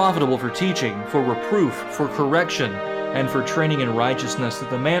and profitable for teaching, for reproof, for correction, and for training in righteousness, that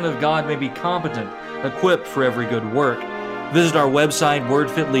the man of God may be competent, equipped for every good work. Visit our website,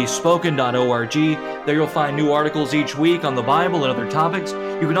 wordfitlyspoken.org. There you'll find new articles each week on the Bible and other topics.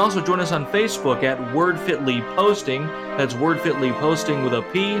 You can also join us on Facebook at Word Fitly Posting. That's Word Fitly Posting with a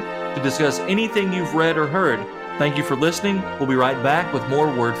P, to discuss anything you've read or heard. Thank you for listening. We'll be right back with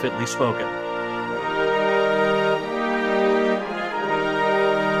more Word Fitly Spoken.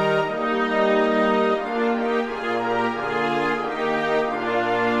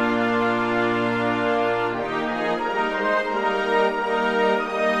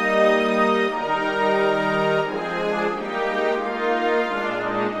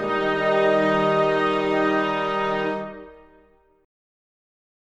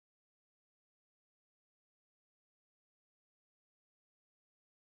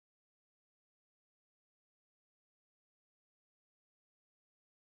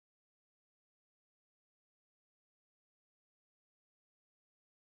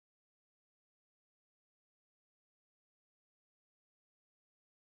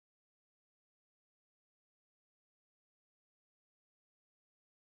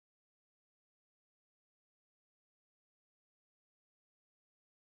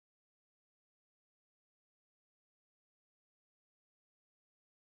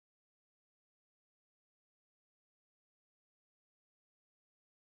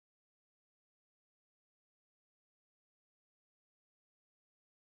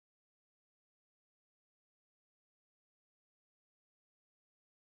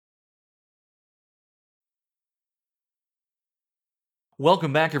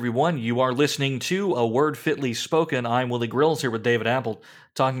 Welcome back, everyone. You are listening to A Word Fitly Spoken. I'm Willie Grills here with David Apple,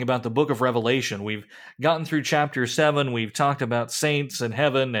 talking about the book of Revelation. We've gotten through chapter 7. We've talked about saints and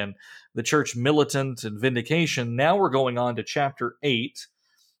heaven and the church militant and vindication. Now we're going on to chapter 8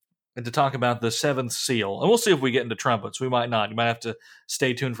 and to talk about the seventh seal. And we'll see if we get into trumpets. We might not. You might have to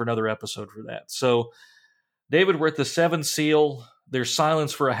stay tuned for another episode for that. So, David, we're at the seventh seal. There's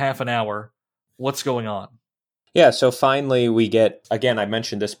silence for a half an hour. What's going on? Yeah, so finally we get, again, I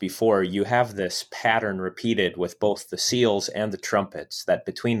mentioned this before, you have this pattern repeated with both the seals and the trumpets, that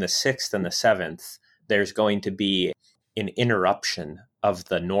between the sixth and the seventh, there's going to be an interruption of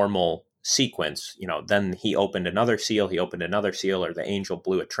the normal sequence. Then he opened another seal, or the angel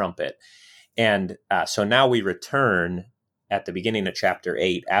blew a trumpet. And so now we return at the beginning of chapter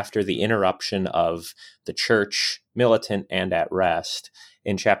 8, after the interruption of the church militant and at rest.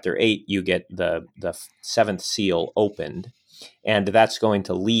 In chapter 8, you get the seventh seal opened, and that's going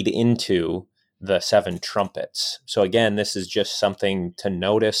to lead into the seven trumpets. So again, this is just something to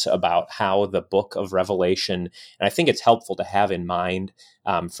notice about how the book of Revelation, and I think it's helpful to have in mind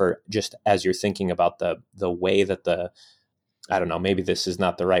for just as you're thinking about the way that I don't know, maybe this is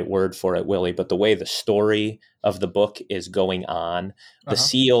not the right word for it, Willie, but the way the story of the book is going on, the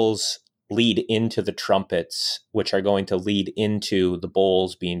seals lead into the trumpets, which are going to lead into the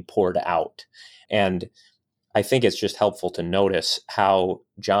bowls being poured out. And I think it's just helpful to notice how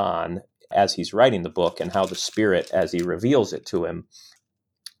John, as he's writing the book, and how the Spirit, as he reveals it to him,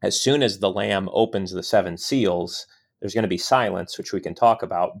 as soon as the Lamb opens the seven seals, there's going to be silence, which we can talk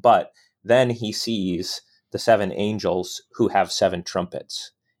about, but then he sees the seven angels who have seven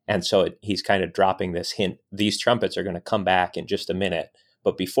trumpets. And so he's kind of dropping this hint. These trumpets are going to come back in just a minute.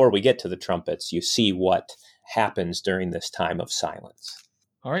 But before we get to the trumpets, you see what happens during this time of silence.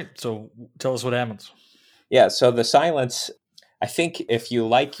 All right, so tell us what happens. Yeah, so the silence, I think if you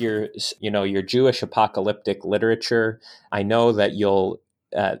like your Jewish apocalyptic literature, I know that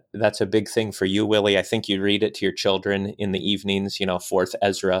that's a big thing for you, Willie. I think you read it to your children in the evenings, Fourth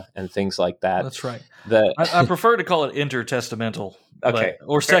Ezra and things like that. That's right. I prefer to call it intertestamental, okay,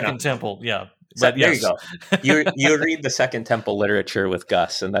 or Second Temple, yeah. But there you go. You read the Second Temple literature with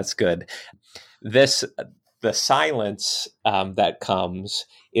Gus, and that's good. The silence that comes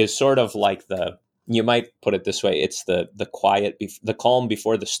is sort of like you might put it this way, it's the quiet, the calm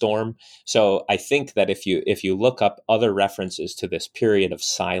before the storm. So I think that if you look up other references to this period of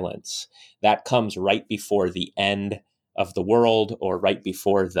silence, that comes right before the end of the world, or right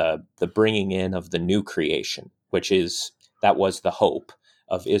before the bringing in of the new creation, that was the hope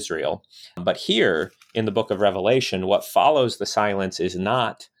of Israel. But here in the book of Revelation, what follows the silence is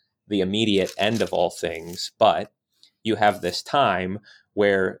not the immediate end of all things, but you have this time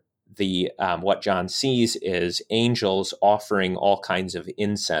where what John sees is angels offering all kinds of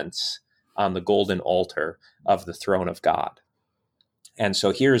incense on the golden altar of the throne of God. And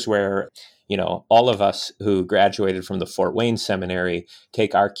so here's where, all of us who graduated from the Fort Wayne Seminary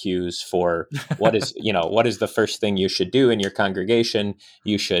take our cues for what is the first thing you should do in your congregation.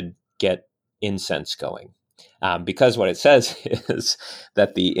 You should get incense going. Because what it says is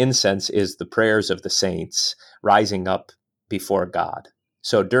that the incense is the prayers of the saints rising up before God.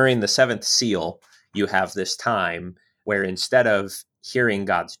 So during the seventh seal, you have this time where instead of hearing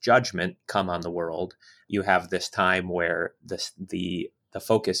God's judgment come on the world, you have this time where the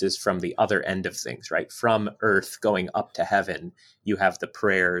focus is from the other end of things, right? From earth going up to heaven, you have the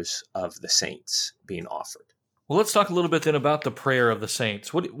prayers of the saints being offered. Well, let's talk a little bit then about the prayer of the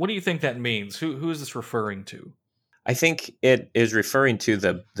saints. What do you think that means? Who is this referring to? I think it is referring to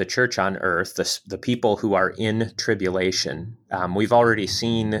the church on earth, the people who are in tribulation. We've already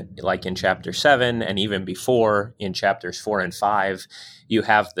seen, like in chapter 7 and even before in chapters 4 and 5, you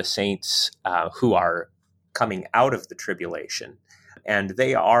have the saints who are coming out of the tribulation. And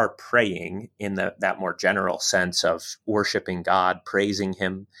they are praying in that more general sense of worshiping God, praising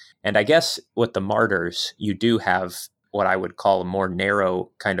him. And I guess with the martyrs, you do have what I would call a more narrow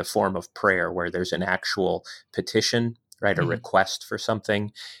kind of form of prayer, where there's an actual petition, right? A request for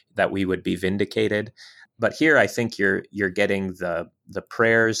something that we would be vindicated. But here, I think you're getting the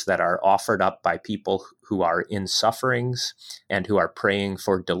prayers that are offered up by people who are in sufferings and who are praying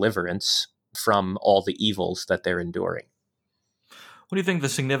for deliverance from all the evils that they're enduring. What do you think the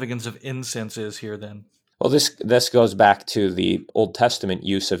significance of incense is here then? Well, this goes back to the Old Testament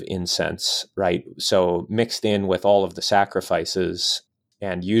use of incense, right? So mixed in with all of the sacrifices,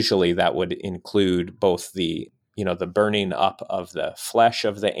 and usually that would include both the burning up of the flesh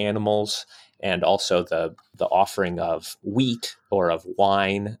of the animals and also the offering of wheat or of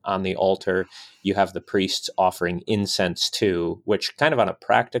wine on the altar. You have the priests offering incense too, which kind of on a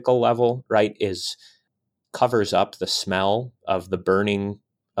practical level, right, covers up the smell of the burning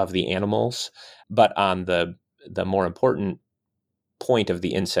of the animals. But on the more important point of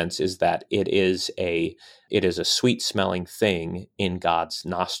the incense is that it is a sweet smelling thing in God's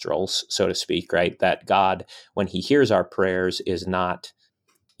nostrils, so to speak, right? That God, when he hears our prayers, is not,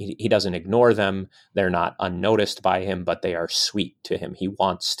 he doesn't ignore them. They're not unnoticed by him, but they are sweet to him. He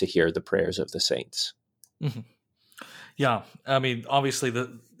wants to hear the prayers of the saints. Mm-hmm. Yeah. I mean, obviously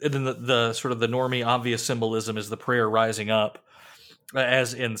the sort of the normie obvious symbolism is the prayer rising up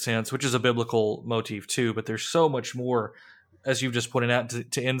as incense, which is a biblical motif too, but there's so much more, as you've just pointed out,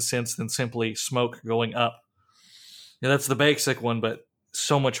 to incense than simply smoke going up. Now, that's the basic one, but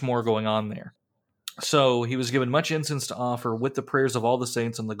so much more going on there. So he was given much incense to offer with the prayers of all the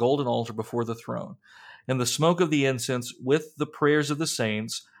saints on the golden altar before the throne. And the smoke of the incense with the prayers of the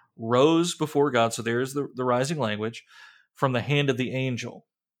saints rose before God. So there's the rising language from the hand of the angel.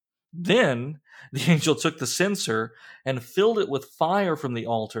 Then the angel took the censer and filled it with fire from the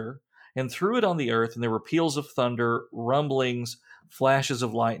altar and threw it on the earth, and there were peals of thunder, rumblings, flashes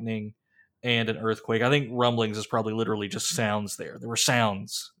of lightning, and an earthquake. I think rumblings is probably literally just sounds there. There were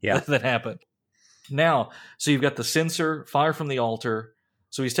sounds that happened. Now, so you've got the censer, fire from the altar.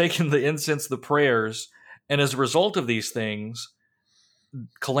 So he's taken the incense, the prayers, and as a result of these things,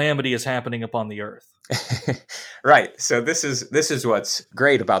 calamity is happening upon the earth. Right. So this is what's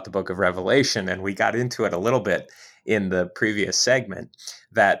great about the book of Revelation, and we got into it a little bit in the previous segment,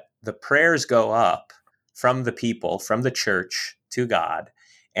 that the prayers go up from the people, from the church to God,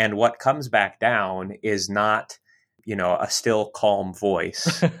 and what comes back down is not, a still calm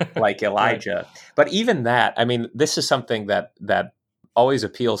voice like Elijah. Right. But even that, I mean, this is something that always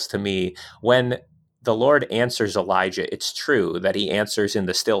appeals to me. When the Lord answers Elijah, it's true that he answers in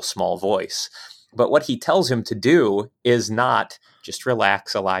the still small voice. But what he tells him to do is not just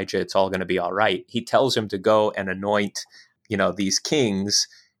relax, Elijah, it's all going to be all right. He tells him to go and anoint, these kings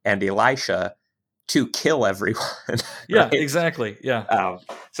and Elisha to kill everyone. Right? Yeah, exactly. Yeah.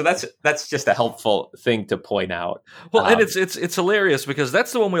 So that's just a helpful thing to point out. Well, and it's hilarious because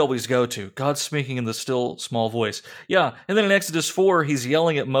that's the one we always go to. God speaking in the still small voice. Yeah. And then in Exodus 4, he's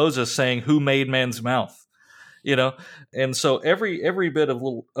yelling at Moses saying, "Who made man's mouth?" And so every bit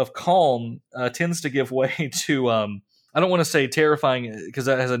of calm tends to give way to I don't want to say terrifying because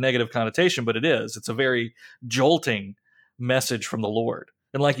that has a negative connotation, but it is. It's a very jolting message from the Lord.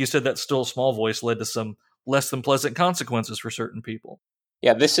 And like you said, that still small voice led to some less than pleasant consequences for certain people.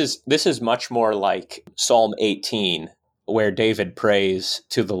 Yeah, this is much more like Psalm 18, where David prays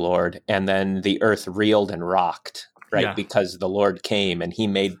to the Lord, and then the earth reeled and rocked, right? Yeah. Because the Lord came and he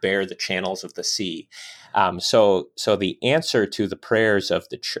made bare the channels of the sea. So the answer to the prayers of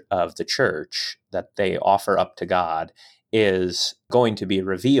the church that they offer up to God is going to be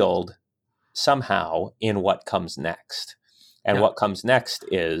revealed somehow in what comes next. And what comes next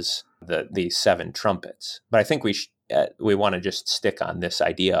is the seven trumpets. But I think we want to just stick on this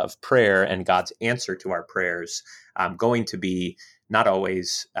idea of prayer and God's answer to our prayers going to be not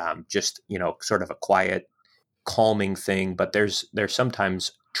always just sort of a quiet, calming thing, but there's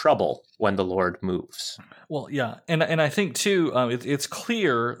sometimes trouble when the Lord moves. Well, yeah, and I think too, it's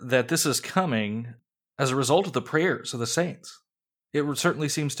clear that this is coming as a result of the prayers of the saints. It certainly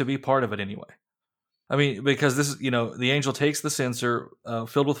seems to be part of it anyway. I mean, because this is, the angel takes the censer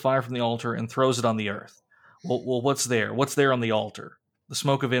filled with fire from the altar and throws it on the earth. Well, what's there? What's there on the altar? The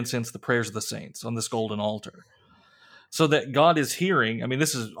smoke of incense, the prayers of the saints on this golden altar. So that God is hearing, I mean,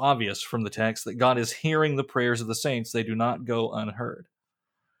 this is obvious from the text, that God is hearing the prayers of the saints. They do not go unheard.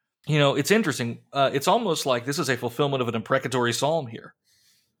 It's interesting. It's almost like this is a fulfillment of an imprecatory psalm here,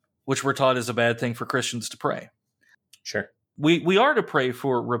 which we're taught is a bad thing for Christians to pray. Sure. We are to pray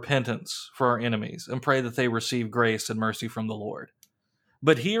for repentance for our enemies and pray that they receive grace and mercy from the Lord.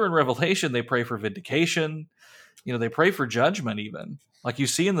 But here in Revelation, they pray for vindication. They pray for judgment even, like you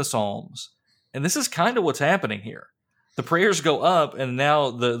see in the Psalms. And this is kind of what's happening here. The prayers go up, and now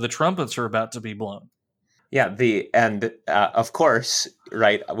the trumpets are about to be blown. Yeah, of course,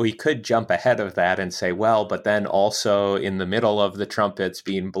 right, we could jump ahead of that and say, well, but then also in the middle of the trumpets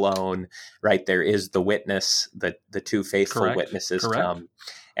being blown, right, there is the witness, the two faithful Correct. witnesses Correct. come.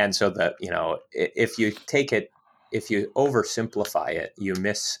 And so if you oversimplify it, you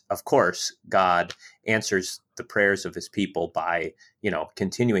miss, of course, God answers the prayers of his people by,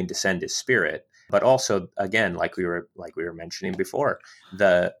 continuing to send his Spirit. But also, again, like we were mentioning before,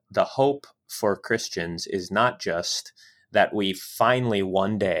 the hope for Christians is not just that we finally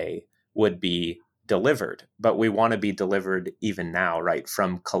one day would be delivered. But we want to be delivered even now, right?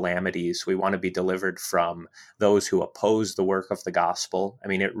 From calamities. We want to be delivered from those who oppose the work of the gospel. I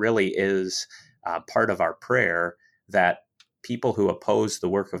mean, it really is part of our prayer that people who oppose the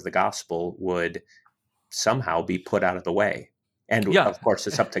work of the gospel would somehow be put out of the way. And of course,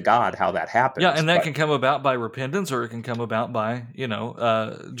 it's up to God how that happens. Yeah, and that can come about by repentance, or it can come about by,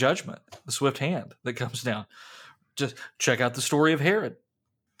 judgment, the swift hand that comes down. Just check out the story of Herod,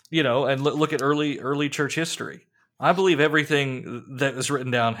 and look at early church history. I believe everything that is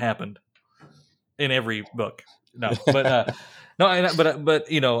written down happened in every book. No, but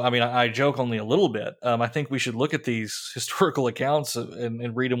I joke only a little bit. I think we should look at these historical accounts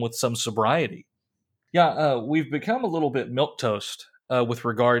and read them with some sobriety. Yeah, we've become a little bit milquetoast with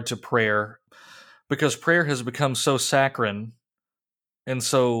regard to prayer, because prayer has become so saccharine and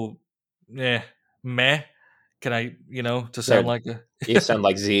so meh. Can I, to sound like you sound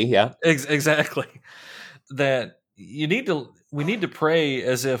like Z, yeah, exactly. That we need to pray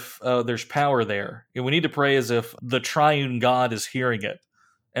as if there's power there. And we need to pray as if the triune God is hearing it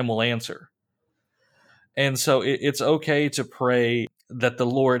and will answer. And so it's okay to pray that the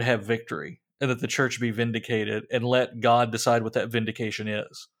Lord have victory, and that the church be vindicated, and let God decide what that vindication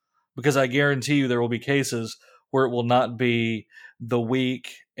is. Because I guarantee you there will be cases where it will not be the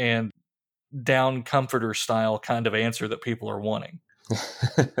weak and down comforter style kind of answer that people are wanting.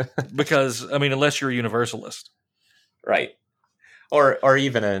 Because, unless you're a universalist. Right. Or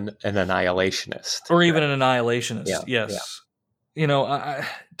even an annihilationist. Or even an annihilationist, yes. Yeah.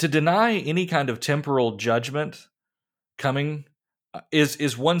 To deny any kind of temporal judgment coming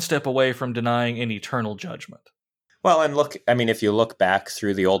is one step away from denying an eternal judgment. Well, and look, if you look back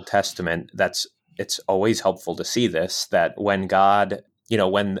through the Old Testament, it's always helpful to see this, that when God,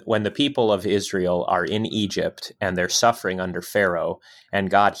 when the people of Israel are in Egypt and they're suffering under Pharaoh, and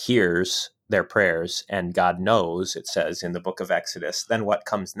God hears their prayers and God knows, it says in the book of Exodus, then what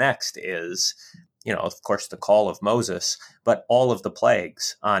comes next is, of course, the call of Moses, but all of the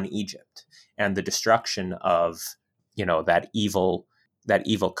plagues on Egypt and the destruction of that evil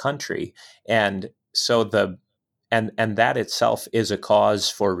country. And so and that itself is a cause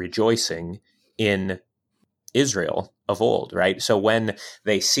for rejoicing in Israel of old, right? So when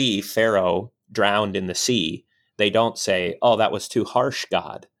they see Pharaoh drowned in the sea, they don't say, "Oh, that was too harsh,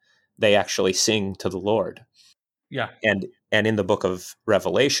 God." They actually sing to the Lord. Yeah. And in the book of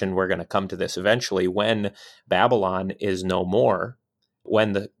Revelation, we're going to come to this eventually, when Babylon is no more,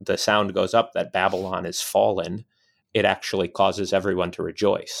 when the sound goes up that Babylon is fallen, it actually causes everyone to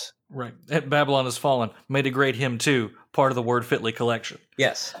rejoice. Right. Babylon has fallen. Made a great hymn too, part of the Word Fitly collection.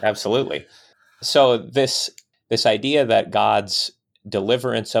 Yes, absolutely. So this idea that God's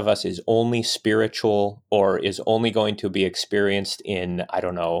deliverance of us is only spiritual, or is only going to be experienced in,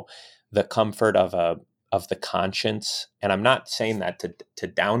 the comfort of the conscience. And I'm not saying that to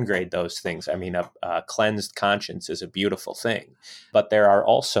downgrade those things. A cleansed conscience is a beautiful thing, but there are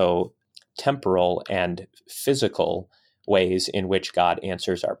also temporal and physical ways in which God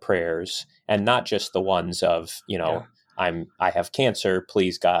answers our prayers, and not just the ones of, I have cancer,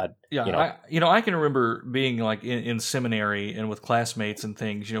 please God. Yeah, I can remember being like in seminary and with classmates and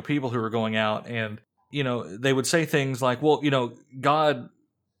things, people who were going out and, they would say things like, well, God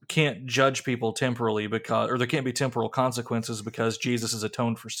can't judge people temporally or there can't be temporal consequences because Jesus has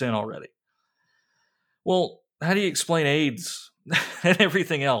atoned for sin already. Well, how do you explain AIDS and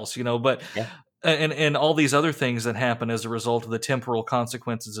everything else, but yeah. and all these other things that happen as a result of the temporal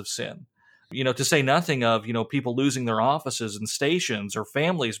consequences of sin? To say nothing of, people losing their offices and stations, or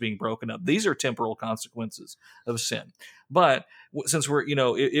families being broken up. These are temporal consequences of sin. But since we're,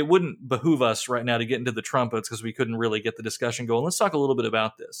 it wouldn't behoove us right now to get into the trumpets because we couldn't really get the discussion going. Let's talk a little bit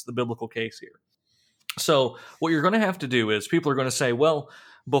about this, the biblical case here. So what you're going to have to do is people are going to say, well,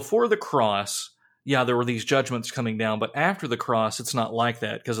 before the cross, yeah, there were these judgments coming down, but after the cross, it's not like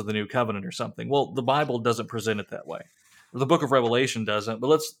that because of the new covenant or something. Well, the Bible doesn't present it that way. The book of Revelation doesn't, but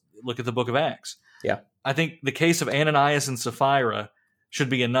let's look at the book of Acts. Yeah. I think the case of Ananias and Sapphira should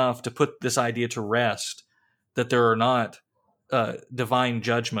be enough to put this idea to rest, that there are not divine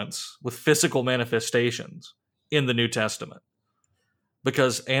judgments with physical manifestations in the New Testament.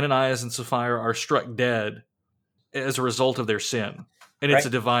 Because Ananias and Sapphira are struck dead as a result of their sin, and it's a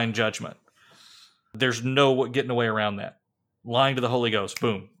divine judgment. There's no getting away around that. Lying to the Holy Ghost,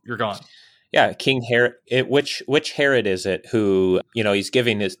 boom, you're gone. Yeah, King Herod. Which Herod is it who, he's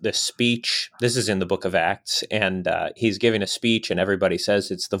giving this speech? This is in the book of Acts, and he's giving a speech, and everybody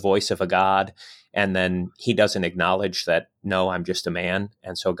says it's the voice of a God, and then he doesn't acknowledge that. No, I'm just a man,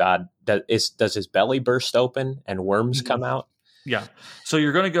 and so God does his belly burst open and worms come out? Yeah. So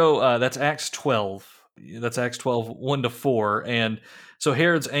you're going to go, that's Acts 12. That's Acts 12, 1-4. And so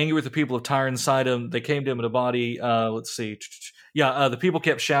Herod's angry with the people of Tyre and Sidon. They came to him in a body. Let's see. The people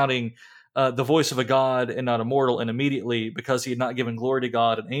kept shouting, the voice of a god and not a mortal. And immediately, because he had not given glory to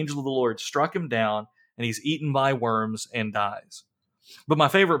God, an angel of the Lord struck him down, and he's eaten by worms and dies. But my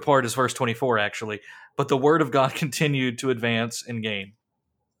favorite part is verse 24, actually. But the word of God continued to advance and gain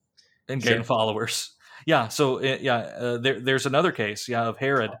followers. Yeah, so there's another case, of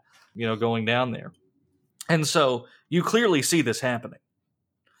Herod, going down there. And so you clearly see this happening.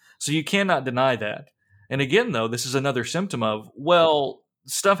 So you cannot deny that. And again, though, this is another symptom of, well,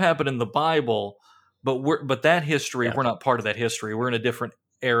 stuff happened in the Bible, but that history, we're not part of that history. We're in a different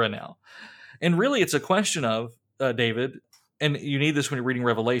era now. And really, it's a question of, David, and you need this when you're reading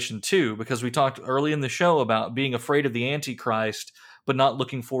Revelation too, because we talked early in the show about being afraid of the Antichrist, but not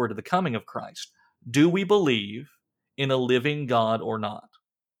looking forward to the coming of Christ. Do we believe in a living God or not?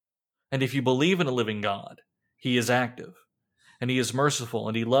 And if you believe in a living God, he is active, and he is merciful,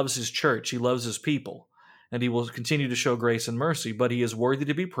 and he loves his church, he loves his people, and he will continue to show grace and mercy, but he is worthy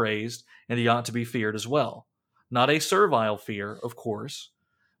to be praised, and he ought to be feared as well. Not a servile fear, of course,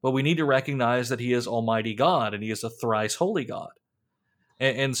 but we need to recognize that he is Almighty God, and he is a thrice holy God.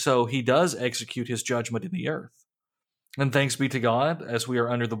 And so he does execute his judgment in the earth. And thanks be to God, as we are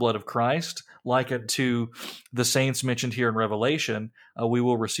under the blood of Christ, like unto the saints mentioned here in Revelation, we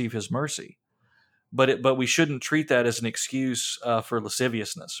will receive his mercy. But we shouldn't treat that as an excuse for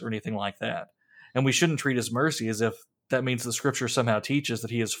lasciviousness or anything like that. And we shouldn't treat his mercy as if that means the Scripture somehow teaches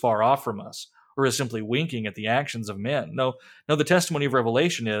that he is far off from us or is simply winking at the actions of men. No, the testimony of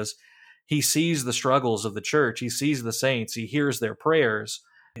Revelation is he sees the struggles of the church, he sees the saints, he hears their prayers,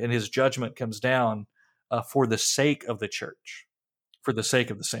 and his judgment comes down for the sake of the church, for the sake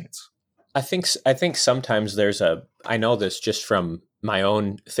of the saints. I think sometimes I know this just from my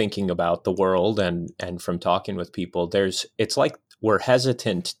own thinking about the world and from talking with people, it's like we're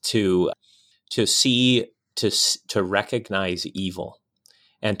hesitant to recognize evil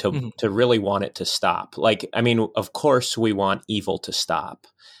and to really want it to stop. Like, I mean, of course we want evil to stop,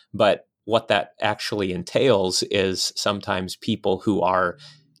 but what that actually entails is sometimes people who are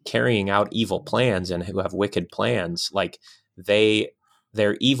carrying out evil plans and who have wicked plans, like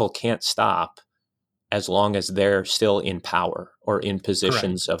their evil can't stop as long as they're still in power or in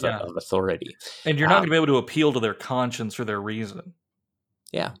positions of authority. And you're not going to be able to appeal to their conscience or their reason.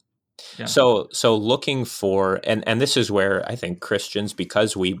 Yeah. So looking for, and this is where I think Christians,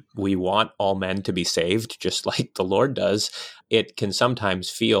 because we want all men to be saved, just like the Lord does, it can sometimes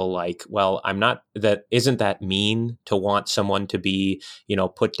feel like, well, isn't that mean to want someone to be,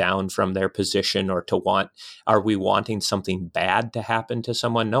 put down from their position, or are we wanting something bad to happen to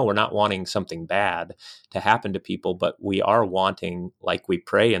someone? No, we're not wanting something bad to happen to people, but we are wanting, like we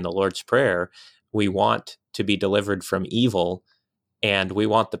pray in the Lord's Prayer, we want to be delivered from evil. And we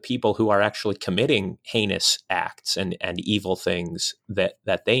want the people who are actually committing heinous acts and evil things that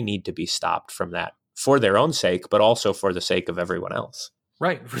they need to be stopped from that for their own sake, but also for the sake of everyone else.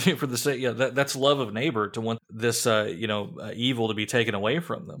 Right. For the sake, that's love of neighbor, to want this, evil to be taken away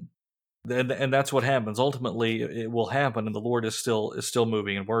from them. And that's what happens. Ultimately, it will happen, and the Lord is still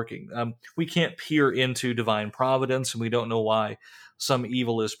moving and working. We can't peer into divine providence, and we don't know why some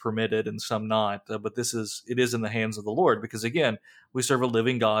evil is permitted and some not. But it is in the hands of the Lord, because again, we serve a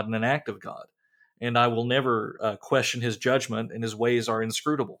living God and an active God, and I will never question his judgment, and his ways are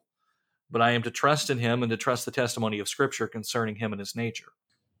inscrutable. But I am to trust in him and to trust the testimony of Scripture concerning him and his nature.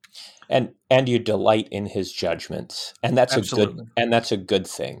 And you delight in his judgments, and that's a good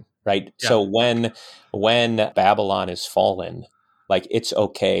thing. Right. Yeah. So when Babylon is fallen, like, it's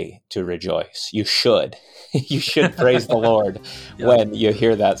okay to rejoice. You should praise the Lord when you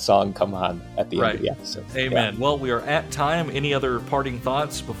hear that song come on at the end of the episode. Amen. Yeah. Well, we are at time. Any other parting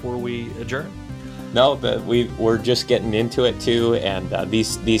thoughts before we adjourn? No, but we're just getting into it too. And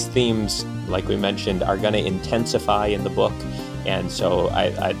these themes, like we mentioned, are going to intensify in the book. And so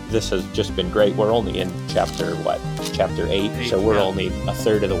this has just been great. We're only in chapter 8, so we're only a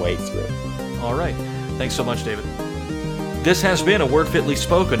third of the way through. All right. Thanks so much, David. This has been A Word Fitly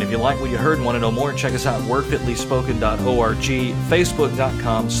Spoken. If you like what you heard and want to know more, check us out at wordfitlyspoken.org,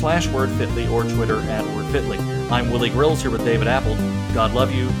 facebook.com/wordfitly, or Twitter @wordfitly. I'm Willie Grills here with David Apple. God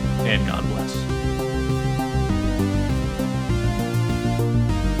love you, and God bless.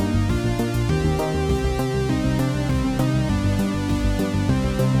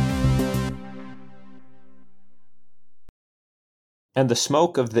 And the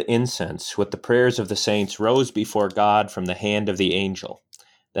smoke of the incense with the prayers of the saints rose before God from the hand of the angel.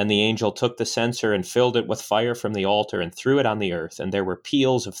 Then the angel took the censer and filled it with fire from the altar and threw it on the earth, and there were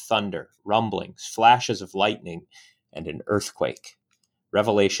peals of thunder, rumblings, flashes of lightning, and an earthquake.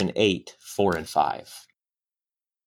 Revelation 8:4 and 5.